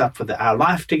set us up for our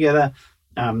life together.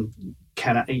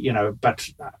 Can I, but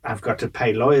I've got to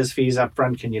pay lawyers' fees up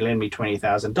front. Can you lend me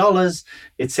 $20,000,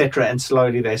 etc.? And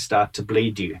slowly they start to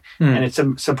bleed you. And it's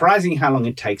surprising how long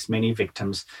it takes many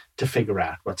victims to figure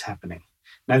out what's happening.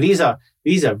 Now, these are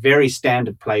very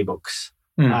standard playbooks.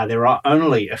 There are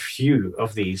only a few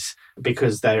of these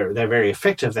because they're very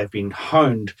effective. They've been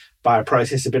honed by a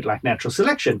process a bit like natural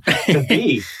selection to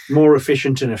be more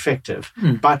efficient and effective.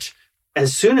 But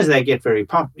as soon as they get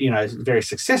very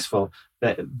successful,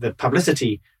 the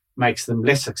publicity makes them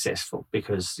less successful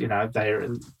because,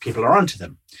 people are onto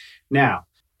them. Now,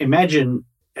 imagine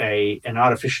an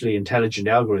artificially intelligent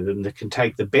algorithm that can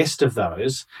take the best of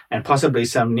those and possibly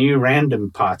some new random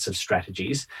parts of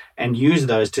strategies and use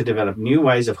those to develop new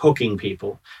ways of hooking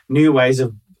people, new ways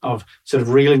of sort of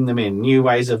reeling them in, new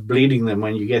ways of bleeding them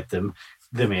when you get them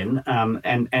in,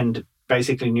 and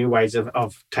basically new ways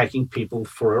of taking people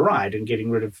for a ride and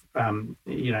getting rid of,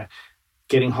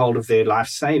 getting hold of their life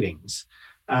savings.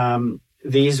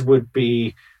 These would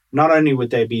be, not only would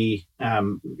they be,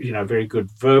 very good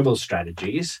verbal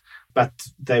strategies, but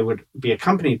they would be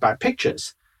accompanied by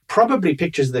pictures, probably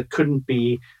pictures that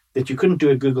you couldn't do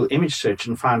a Google image search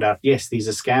and find out, yes, these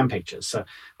are scam pictures. So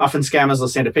often scammers will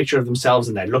send a picture of themselves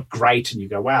and they look great and you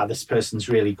go, wow, this person's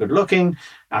really good looking.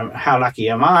 How lucky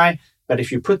am I? But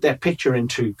if you put that picture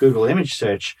into Google image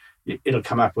search, it'll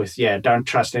come up with, don't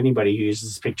trust anybody who uses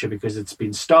this picture because it's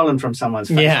been stolen from someone's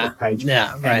Facebook page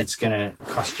and it's going to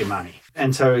cost you money.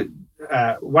 And so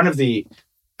one of the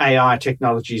AI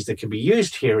technologies that can be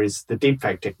used here is the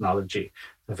deepfake technology.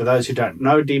 So for those who don't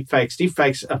know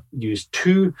deepfakes use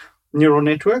two neural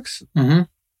networks.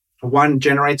 Mm-hmm. One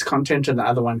generates content and the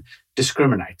other one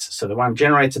discriminates. So the one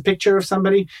generates a picture of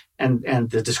somebody and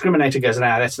the discriminator goes,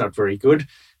 that's not very good.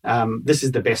 This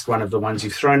is the best one of the ones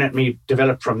you've thrown at me,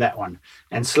 developed from that one.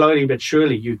 And slowly but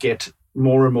surely you get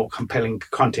more and more compelling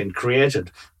content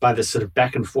created by this sort of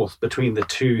back and forth between the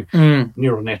two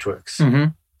neural networks,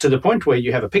 to the point where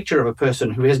you have a picture of a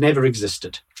person who has never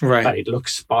existed, but it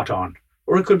looks spot on.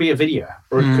 Or it could be a video,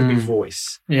 or it could be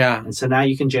voice. Yeah. And so now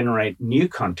you can generate new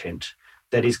content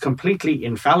that is completely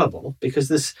infallible because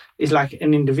this is like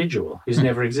an individual who's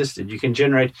never existed. You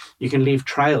can leave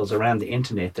trails around the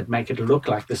internet that make it look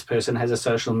like this person has a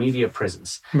social media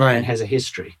presence and has a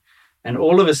history. And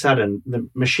all of a sudden, the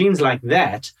machines like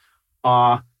that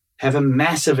have a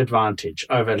massive advantage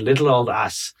over little old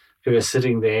us who are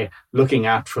sitting there looking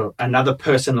out for another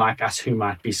person like us who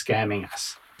might be scamming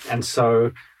us. And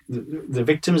so the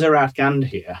victims are outgunned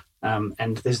here.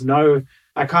 And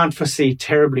I can't foresee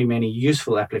terribly many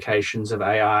useful applications of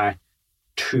AI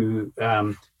to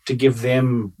give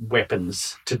them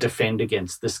weapons to defend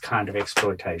against this kind of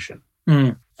exploitation.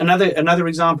 Another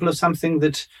example of something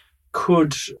that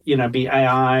could, be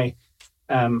AI,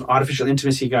 artificial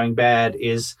intimacy going bad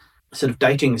is sort of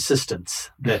dating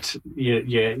assistants that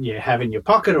you have in your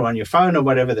pocket or on your phone or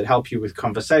whatever that help you with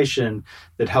conversation,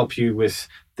 that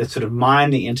sort of mine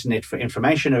the internet for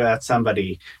information about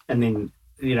somebody and then,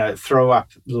 throw up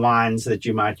lines that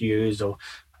you might use or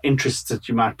interests that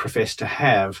you might profess to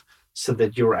have so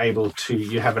that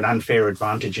you have an unfair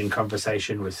advantage in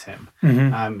conversation with them.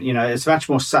 It's much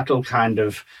more subtle kind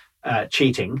of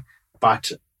cheating,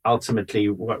 but ultimately,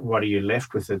 what are you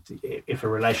left with if a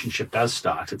relationship does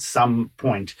start? At some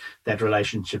point, that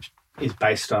relationship is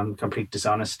based on complete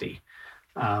dishonesty.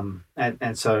 And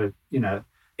so,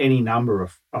 any number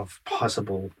of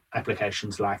possible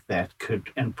applications like that could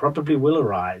and probably will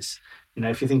arise.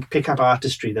 If you think pickup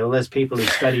artistry, there are those people who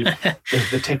study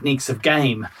the techniques of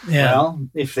game. Yeah. Well,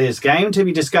 if there's game to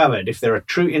be discovered, if there are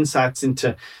true insights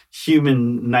into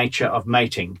human nature of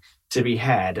mating to be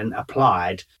had and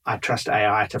applied, I trust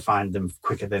AI to find them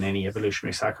quicker than any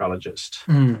evolutionary psychologist.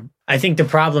 I think the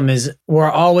problem is we're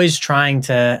always trying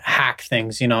to hack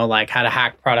things, like how to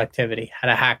hack productivity, how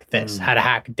to hack this, how to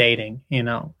hack dating,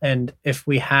 and if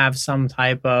we have some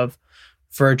type of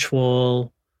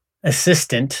virtual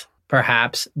assistant,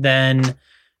 perhaps, then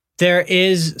there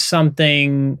is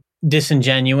something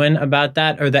disingenuine about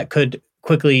that, or that could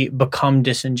quickly become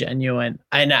disingenuine.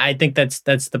 And I think that's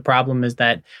the problem, is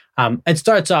that it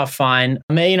starts off fine.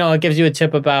 It gives you a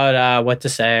tip about what to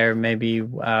say or maybe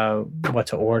what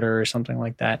to order or something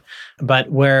like that.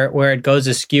 But where it goes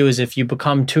askew is if you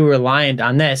become too reliant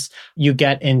on this, you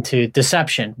get into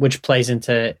deception, which plays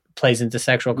into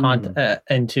sexual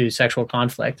into sexual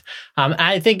conflict.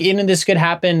 I think this could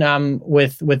happen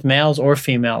with males or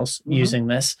females using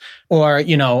this, or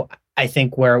I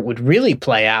think where it would really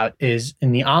play out is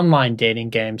in the online dating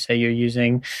game. Say you're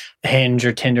using Hinge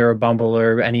or Tinder or Bumble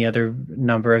or any other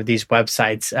number of these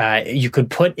websites. You could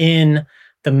put in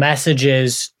the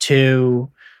messages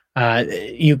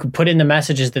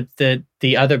that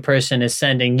the other person is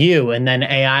sending you, and then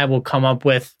AI will come up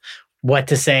with what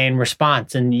to say in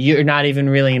response. And you're not even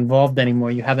really involved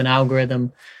anymore. You have an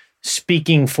algorithm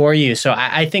speaking for you. So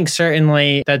I think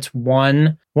certainly that's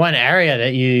one area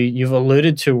that you've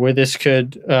alluded to where this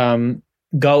could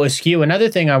go askew. Another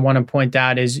thing I want to point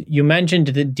out is you mentioned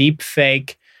the deep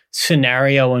fake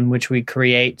scenario in which we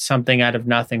create something out of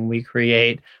nothing. We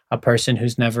create a person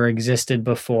who's never existed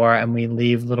before, and we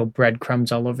leave little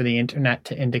breadcrumbs all over the internet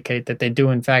to indicate that they do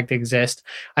in fact exist.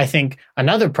 I think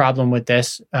another problem with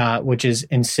this, which is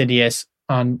insidious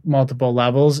on multiple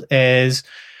levels, is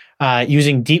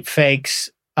using deep fakes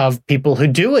of people who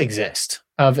do exist,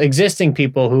 of existing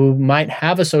people who might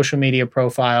have a social media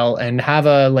profile and have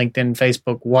a LinkedIn,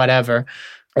 Facebook, whatever,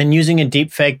 and using a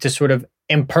deep fake to sort of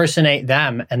impersonate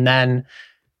them. And then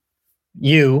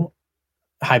you,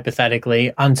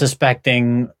 hypothetically,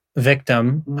 unsuspecting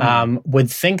victim, would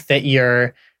think that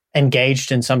you're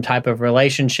engaged in some type of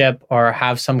relationship or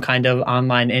have some kind of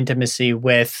online intimacy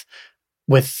with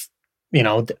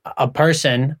a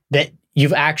person that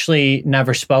you've actually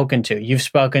never spoken to. You've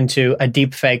spoken to a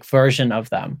deep fake version of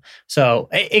them. So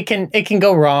it can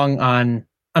go wrong on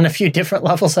a few different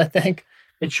levels, I think.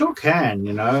 It sure can,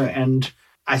 and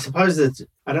I suppose that,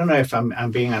 I don't know if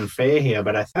I'm being unfair here,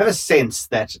 but I have a sense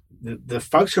that the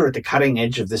folks who are at the cutting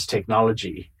edge of this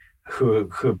technology, who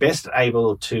are best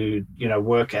able to,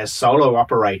 work as solo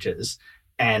operators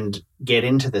and get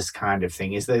into this kind of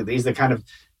thing, is the kind of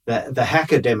the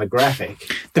hacker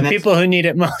demographic. The people who need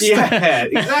it most. Yeah,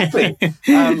 exactly.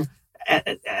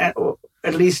 At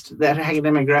least that hacker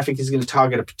demographic is going to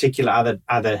target a particular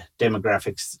other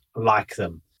demographics like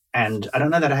them. And I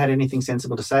don't know that I had anything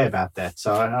sensible to say about that,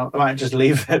 so I might just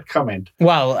leave that comment.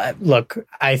 Well, look,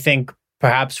 I think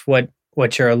perhaps what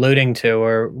you're alluding to,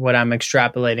 or what I'm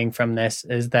extrapolating from this,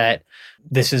 is that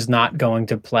this is not going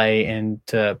to play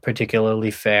into particularly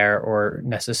fair or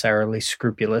necessarily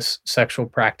scrupulous sexual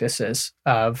practices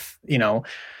of,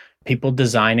 people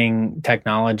designing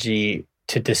technology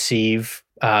to deceive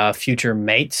future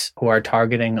mates who are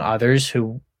targeting others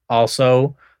who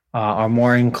also are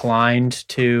more inclined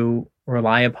to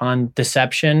rely upon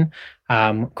deception.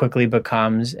 Quickly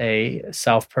becomes a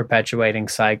self-perpetuating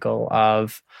cycle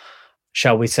of,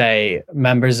 shall we say,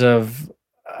 members of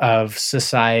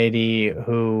society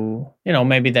who,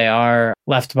 maybe they are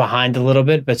left behind a little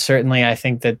bit, but certainly I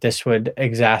think that this would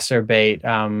exacerbate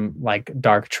like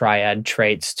dark triad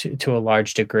traits to a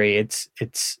large degree.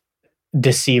 It's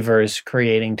deceivers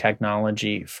creating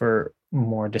technology for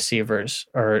more deceivers,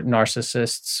 or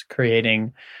narcissists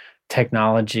creating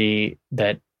technology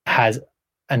that has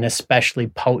an especially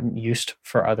potent use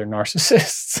for other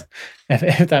narcissists,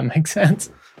 if that makes sense.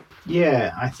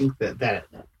 Yeah, I think that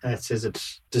says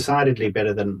it decidedly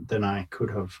better than I could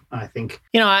have. I think,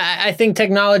 I think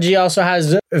technology also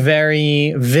has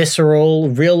very visceral,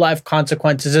 real life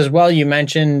consequences as well. You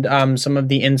mentioned some of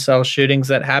the incel shootings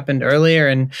that happened earlier,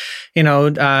 and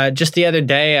just the other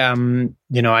day,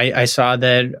 I saw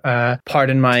that.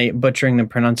 Pardon my butchering the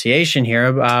pronunciation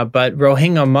here, but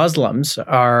Rohingya Muslims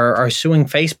are suing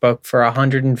Facebook for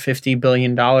 $150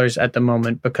 billion at the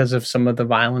moment because of some of the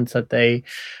violence that they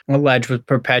allege was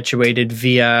perpetuated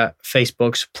via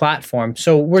Facebook's platform.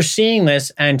 So we're seeing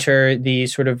this enter the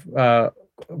sort of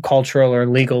cultural or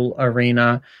legal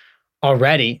arena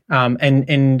already,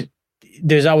 and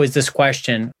there's always this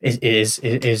question: is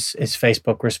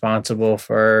Facebook responsible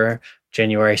for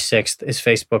January 6th? Is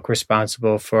Facebook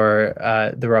responsible for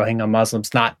the Rohingya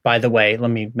Muslims? Not, by the way,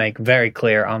 let me make very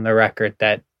clear on the record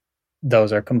that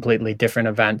those are completely different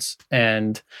events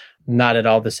and not at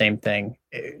all the same thing.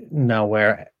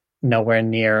 Nowhere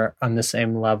near on the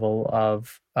same level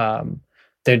of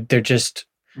they're just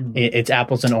it's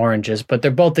apples and oranges, but they're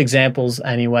both examples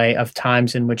anyway of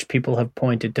times in which people have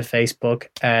pointed to Facebook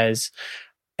as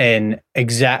an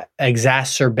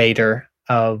exacerbator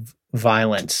of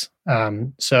violence.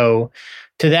 So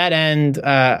to that end,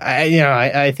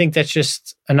 I think that's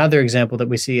just another example that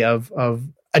we see of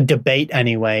a debate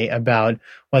anyway about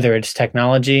whether it's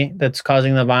technology that's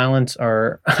causing the violence,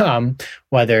 or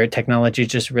whether technology is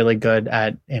just really good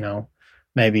at,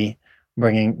 maybe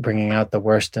bringing out the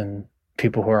worst in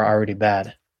people who are already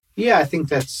bad. Yeah, I think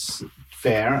that's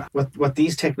fair. What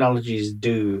these technologies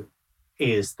do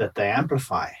is that they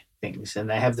amplify things, and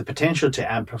they have the potential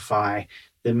to amplify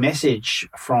the message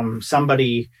from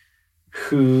somebody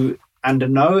who, under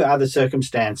no other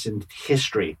circumstance in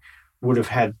history, would have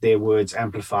had their words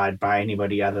amplified by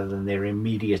anybody other than their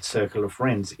immediate circle of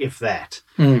friends, if that.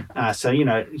 So,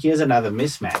 here's another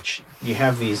mismatch. You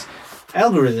have these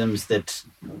algorithms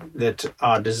that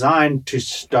are designed to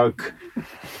stoke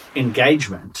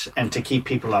engagement and to keep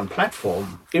people on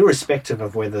platform, irrespective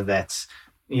of whether that's,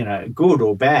 good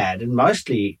or bad, and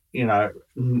mostly, in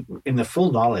the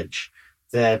full knowledge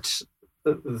that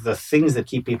the things that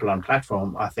keep people on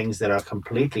platform are things that are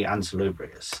completely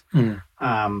unsalubrious.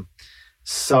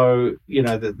 So,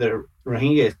 the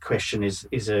Rohingya question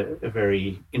is a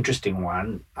very interesting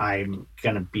one. I'm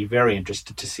going to be very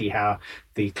interested to see how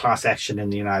the class action in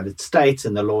the United States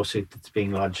and the lawsuit that's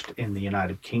being lodged in the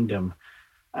United Kingdom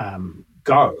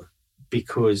go,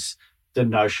 because the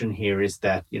notion here is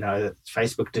that, that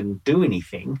Facebook didn't do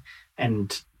anything,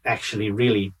 and actually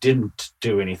really didn't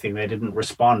do anything. They didn't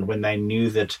respond when they knew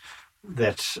that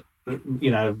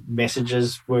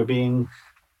messages were being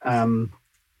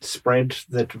spread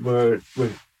that were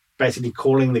basically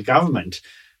calling the government,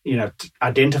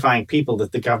 identifying people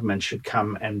that the government should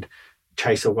come and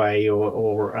chase away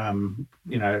or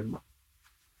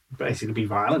basically be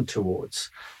violent towards,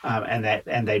 and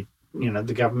they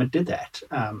the government did that,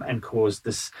 and caused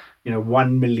this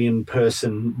 1 million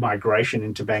person migration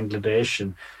into Bangladesh,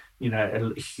 and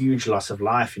a huge loss of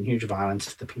life and huge violence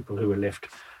to the people who were left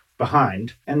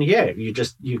behind. And you can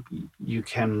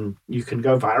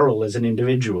go viral as an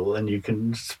individual, and you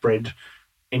can spread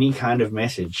any kind of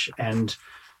message. And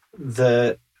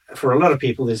for a lot of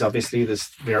people, there's obviously this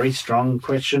very strong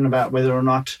question about whether or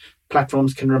not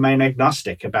platforms can remain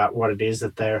agnostic about what it is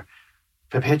that they're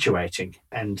perpetuating.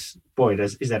 And boy,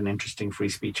 is that an interesting free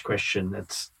speech question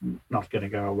that's not going to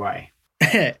go away.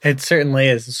 It certainly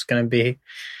is. It's going to be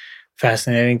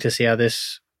fascinating to see how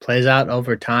this plays out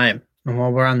over time. And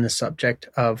while we're on the subject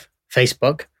of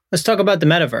Facebook, let's talk about the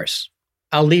metaverse.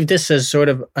 I'll leave this as sort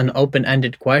of an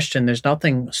open-ended question. There's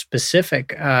nothing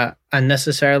specific I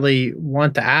necessarily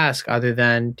want to ask other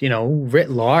than, writ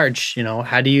large,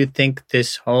 how do you think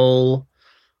this whole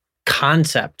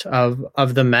concept of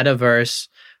the metaverse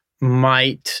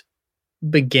might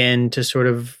begin to sort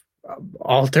of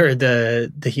alter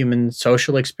the human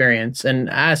social experience, and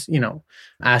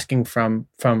asking from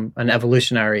an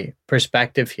evolutionary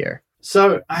perspective here?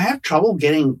 So I have trouble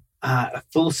getting a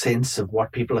full sense of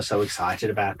what people are so excited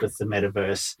about with the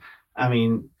metaverse. I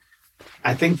mean,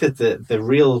 I think that the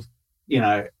real,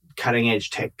 cutting edge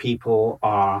tech people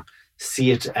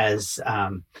see it as,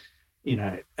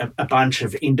 a bunch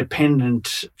of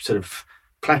independent, sort of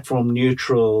platform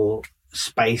neutral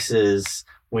spaces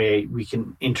where we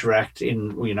can interact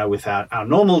with our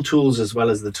normal tools, as well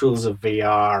as the tools of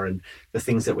VR and the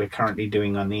things that we're currently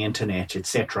doing on the internet,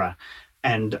 etc.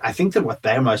 And I think that what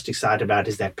they're most excited about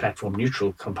is that platform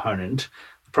neutral component,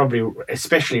 probably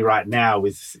especially right now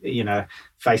with,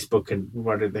 Facebook and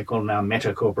what do they call now,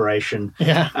 Meta Corporation,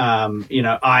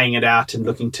 eyeing it out and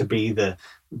looking to be the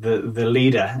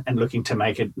leader and looking to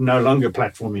make it no longer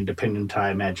platform independent,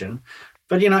 I imagine.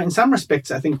 But, in some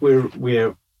respects, I think we're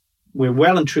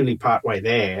well and truly partway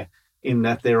there, in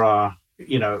that there are,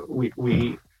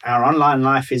 our online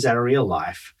life is our real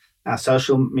life. Our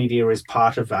social media is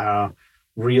part of our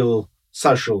real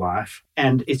social life,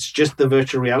 and it's just the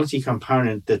virtual reality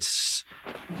component that's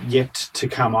yet to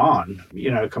come on,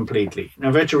 completely.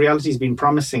 Now, virtual reality has been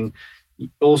promising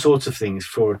all sorts of things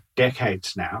for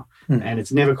decades now, and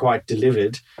it's never quite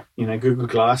delivered. Google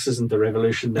Glass isn't the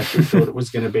revolution that we thought it was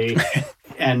going to be.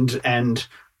 And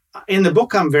in the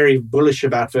book, I'm very bullish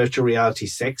about virtual reality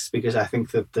sex, because I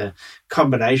think that the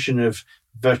combination of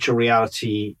virtual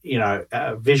reality,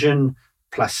 vision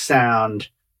plus sound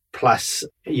plus,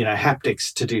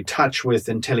 haptics to do touch with,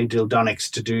 and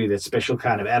teledildonics to do that special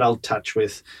kind of adult touch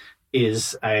with,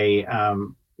 is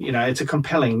it's a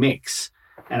compelling mix.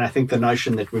 And I think the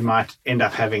notion that we might end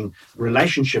up having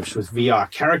relationships with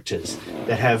VR characters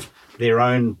that have their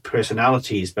own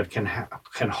personalities, but can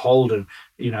hold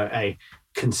a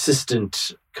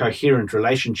consistent, coherent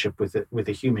relationship with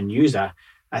a human user,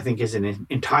 I think is an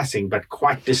enticing but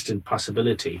quite distant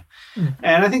possibility.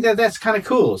 And I think that that's kind of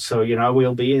cool. So,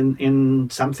 we'll be in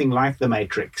something like the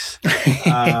Matrix,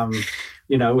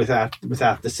 without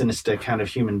the sinister kind of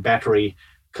human battery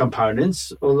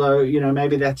components, although,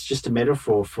 maybe that's just a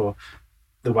metaphor for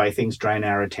the way things drain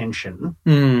our attention.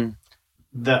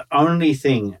 The only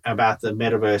thing about the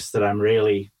metaverse that I'm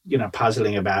really,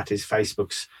 puzzling about is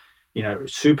Facebook's,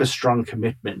 super strong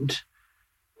commitment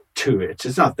to it.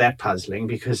 It's not that puzzling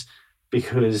because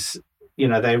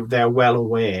they're well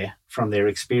aware from their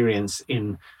experience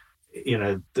in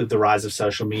the rise of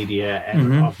social media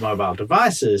and of mobile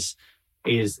devices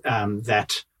is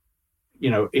that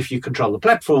if you control the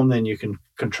platform, then you can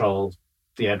control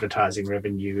the advertising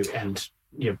revenue, and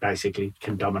you basically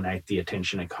can dominate the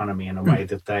attention economy in a way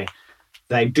that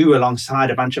they do alongside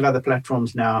a bunch of other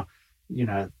platforms now.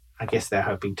 I guess they're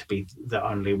hoping to be the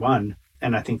only one.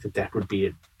 And I think that would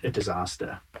be a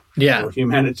disaster for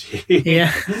humanity. Yeah,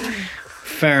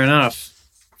 fair enough.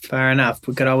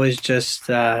 We could always just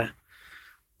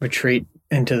retreat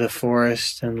into the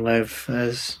forest and live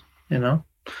as,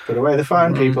 Put away the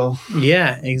phone, people.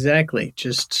 Yeah, exactly.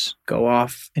 Just go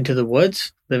off into the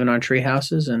woods, live in our tree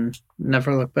houses, and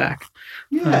never look back.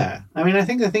 Yeah. I mean, I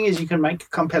think the thing is you can make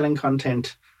compelling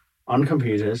content on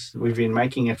computers. We've been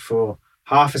making it for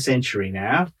half a century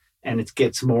now, and it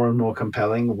gets more and more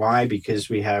compelling. Why? Because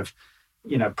we have,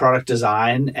 product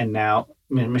design, and now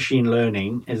machine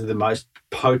learning is the most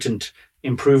potent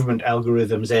improvement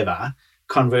algorithms ever,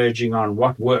 converging on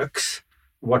what works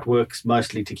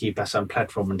mostly to keep us on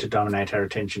platform and to dominate our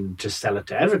attention, to sell it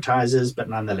to advertisers, but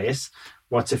nonetheless,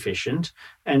 what's efficient.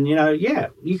 And,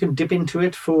 you can dip into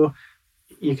it for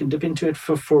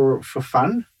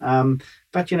fun.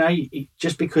 But,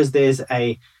 just because there's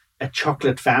a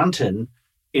chocolate fountain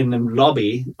in the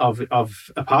lobby of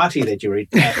a party that you're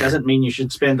eating at doesn't mean you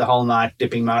should spend the whole night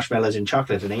dipping marshmallows in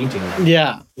chocolate and eating them.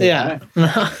 Yeah.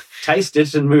 Taste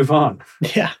it and move on.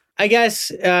 Yeah. I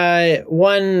guess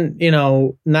one,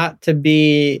 not to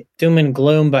be doom and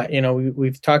gloom, but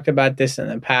we've talked about this in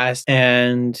the past,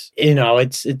 and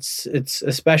it's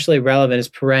especially relevant. It's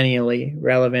perennially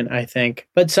relevant, I think.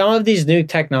 But some of these new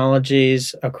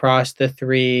technologies across the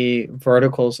three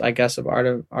verticals, I guess, of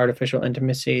artificial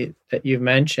intimacy that you've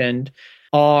mentioned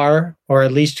are, or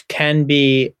at least can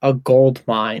be, a gold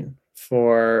mine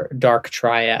for dark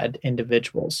triad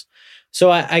individuals. So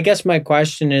I guess my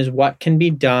question is, what can be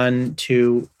done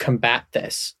to combat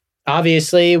this?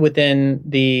 Obviously, within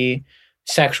the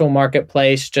sexual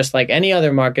marketplace, just like any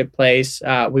other marketplace,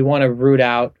 we want to root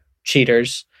out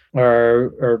cheaters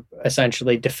or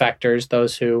essentially defectors,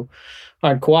 those who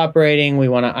aren't cooperating. We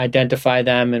want to identify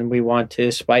them, and we want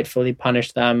to spitefully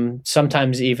punish them,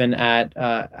 sometimes even at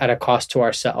a cost to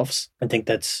ourselves. I think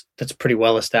that's pretty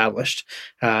well established.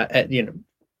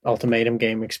 Ultimatum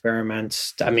game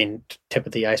experiments. I mean, tip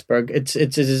of the iceberg. It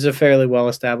is a fairly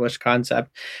well-established concept.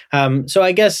 So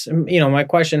I guess, my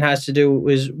question has to do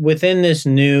is, within this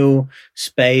new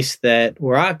space that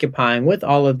we're occupying with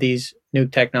all of these new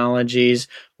technologies,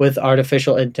 with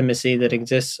artificial intimacy that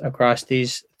exists across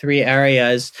these three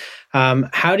areas,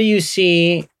 how do you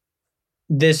see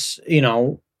this,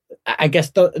 I guess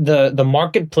the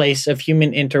marketplace of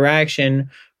human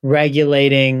interaction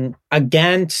regulating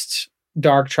against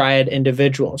dark triad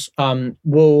individuals?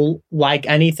 Will, like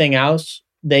anything else,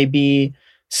 they be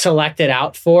selected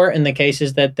out for in the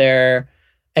cases that they're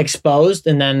exposed,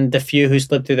 and then the few who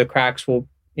slip through the cracks will,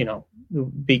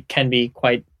 can be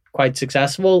quite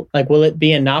successful? Like, will it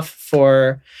be enough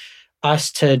for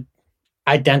us to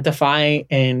identify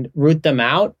and root them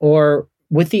out? Or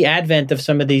with the advent of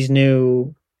some of these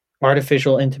new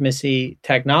artificial intimacy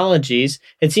technologies,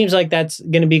 it seems like that's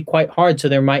going to be quite hard. So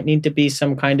there might need to be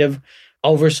some kind of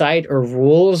oversight or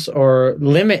rules or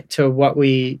limit to what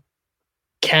we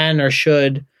can or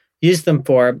should use them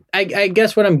for. I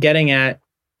guess what I'm getting at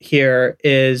here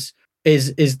is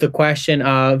the question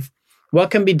of what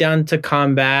can be done to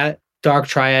combat dark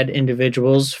triad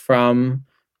individuals from,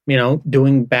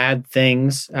 doing bad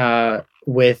things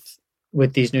with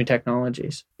these new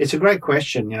technologies. It's a great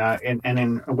question, and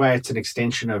in a way, it's an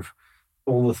extension of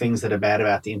all the things that are bad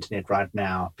about the internet right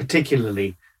now,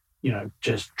 particularly,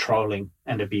 just trolling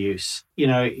and abuse.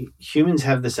 Humans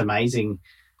have this amazing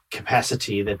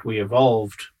capacity that we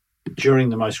evolved during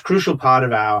the most crucial part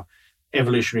of our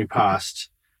evolutionary past,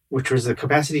 which was the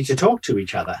capacity to talk to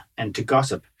each other and to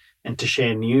gossip and to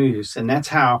share news. And that's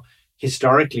how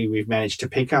historically we've managed to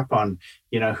pick up on,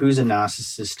 who's a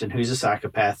narcissist and who's a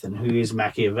psychopath and who is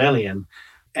Machiavellian,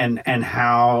 and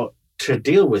how to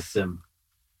deal with them,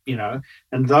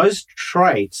 and those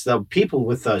traits, the people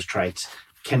with those traits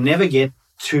can never get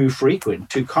too frequent,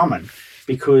 too common,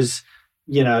 because,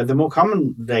 the more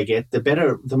common they get, the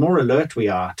better, the more alert we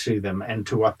are to them and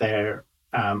to what their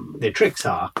tricks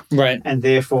are. Right. And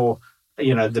therefore,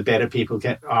 the better people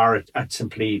are at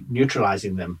simply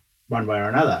neutralizing them one way or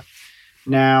another.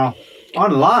 Now,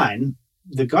 online,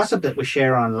 the gossip that we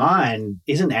share online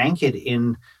isn't anchored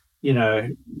in,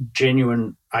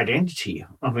 genuine identity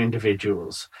of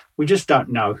individuals. We just don't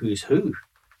know who's who.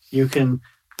 You can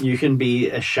be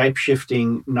a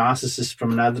shape-shifting narcissist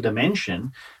from another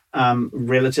dimension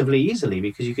relatively easily,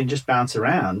 because you can just bounce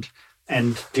around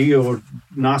and do your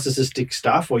narcissistic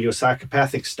stuff or your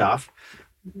psychopathic stuff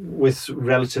with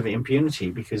relative impunity,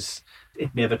 because it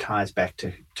never ties back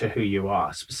to who you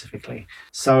are specifically.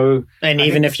 So, and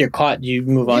even if you're caught, you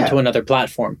move on to another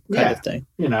platform kind of thing.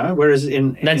 Whereas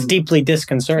that's deeply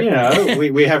disconcerting.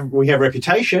 we have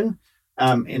reputation,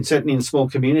 and certainly in small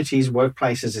communities,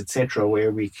 workplaces, etc.,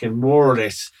 where we can more or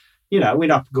less, we're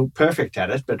not perfect at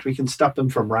it, but we can stop them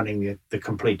from running the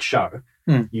complete show.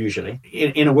 Usually,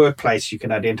 in a workplace, you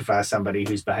can identify somebody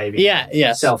who's behaving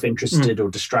self-interested or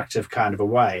destructive kind of a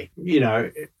way.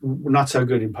 Not so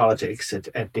good in politics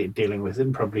at dealing with it,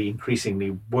 and probably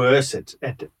increasingly worse at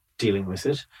dealing with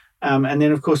it. And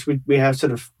then, of course, we have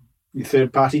sort of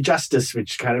third-party justice,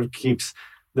 which kind of keeps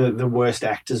the worst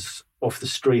actors off the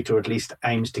street, or at least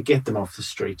aims to get them off the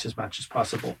street as much as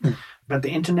possible. But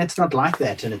the internet's not like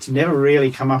that, and it's never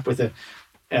really come up with a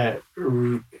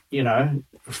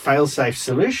fail-safe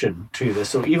solution to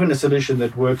this, or even a solution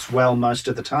that works well most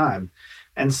of the time.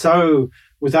 And so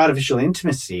with artificial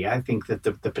intimacy, I think that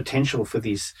the potential for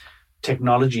these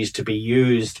technologies to be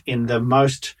used in the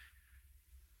most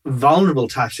vulnerable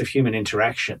types of human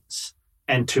interactions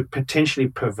and to potentially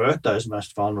pervert those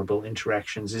most vulnerable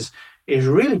interactions is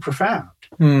really profound.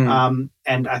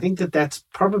 And I think that's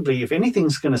probably, if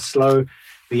anything's going to slow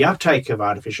the uptake of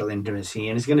artificial intimacy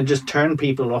and is going to just turn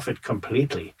people off it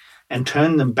completely and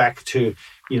turn them back to,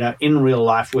 in real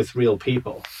life with real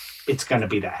people, it's going to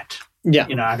be that. Yeah.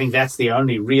 I think that's the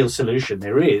only real solution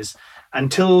there is,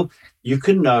 until you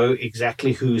can know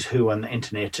exactly who's who on the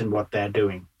internet and what they're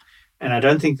doing. And I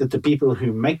don't think that the people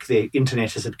who make the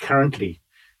internet as it currently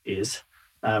is,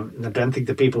 and I don't think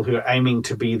the people who are aiming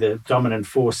to be the dominant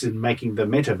force in making the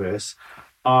metaverse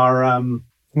are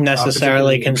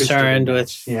necessarily concerned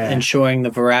with ensuring the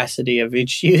veracity of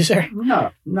each user.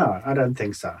 No, I don't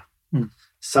think so.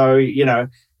 So, it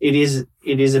is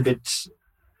a bit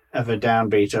of a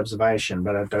downbeat observation,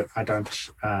 but I don't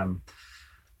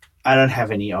have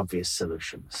any obvious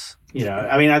solutions.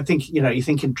 I think, you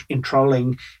think in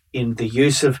trolling, in the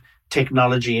use of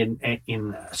technology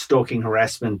in stalking,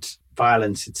 harassment,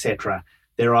 violence, etc.,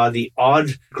 there are the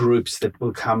odd groups that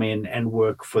will come in and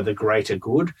work for the greater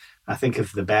good. I think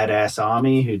of the badass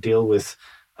army who deal with,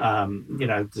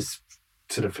 this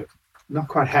sort of not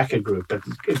quite hacker group, but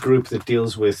a group that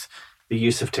deals with the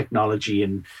use of technology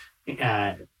and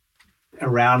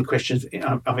around questions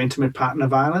of intimate partner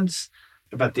violence.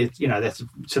 But that's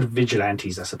sort of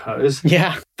vigilantes, I suppose.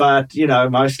 Yeah. But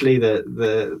mostly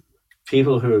the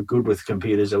people who are good with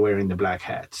computers are wearing the black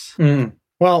hats.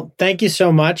 Well, thank you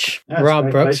so much,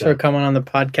 Rob Brooks, for coming on the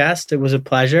podcast. It was a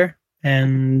pleasure,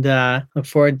 and look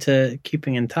forward to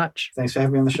keeping in touch. Thanks for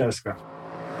having me on the show, Scott.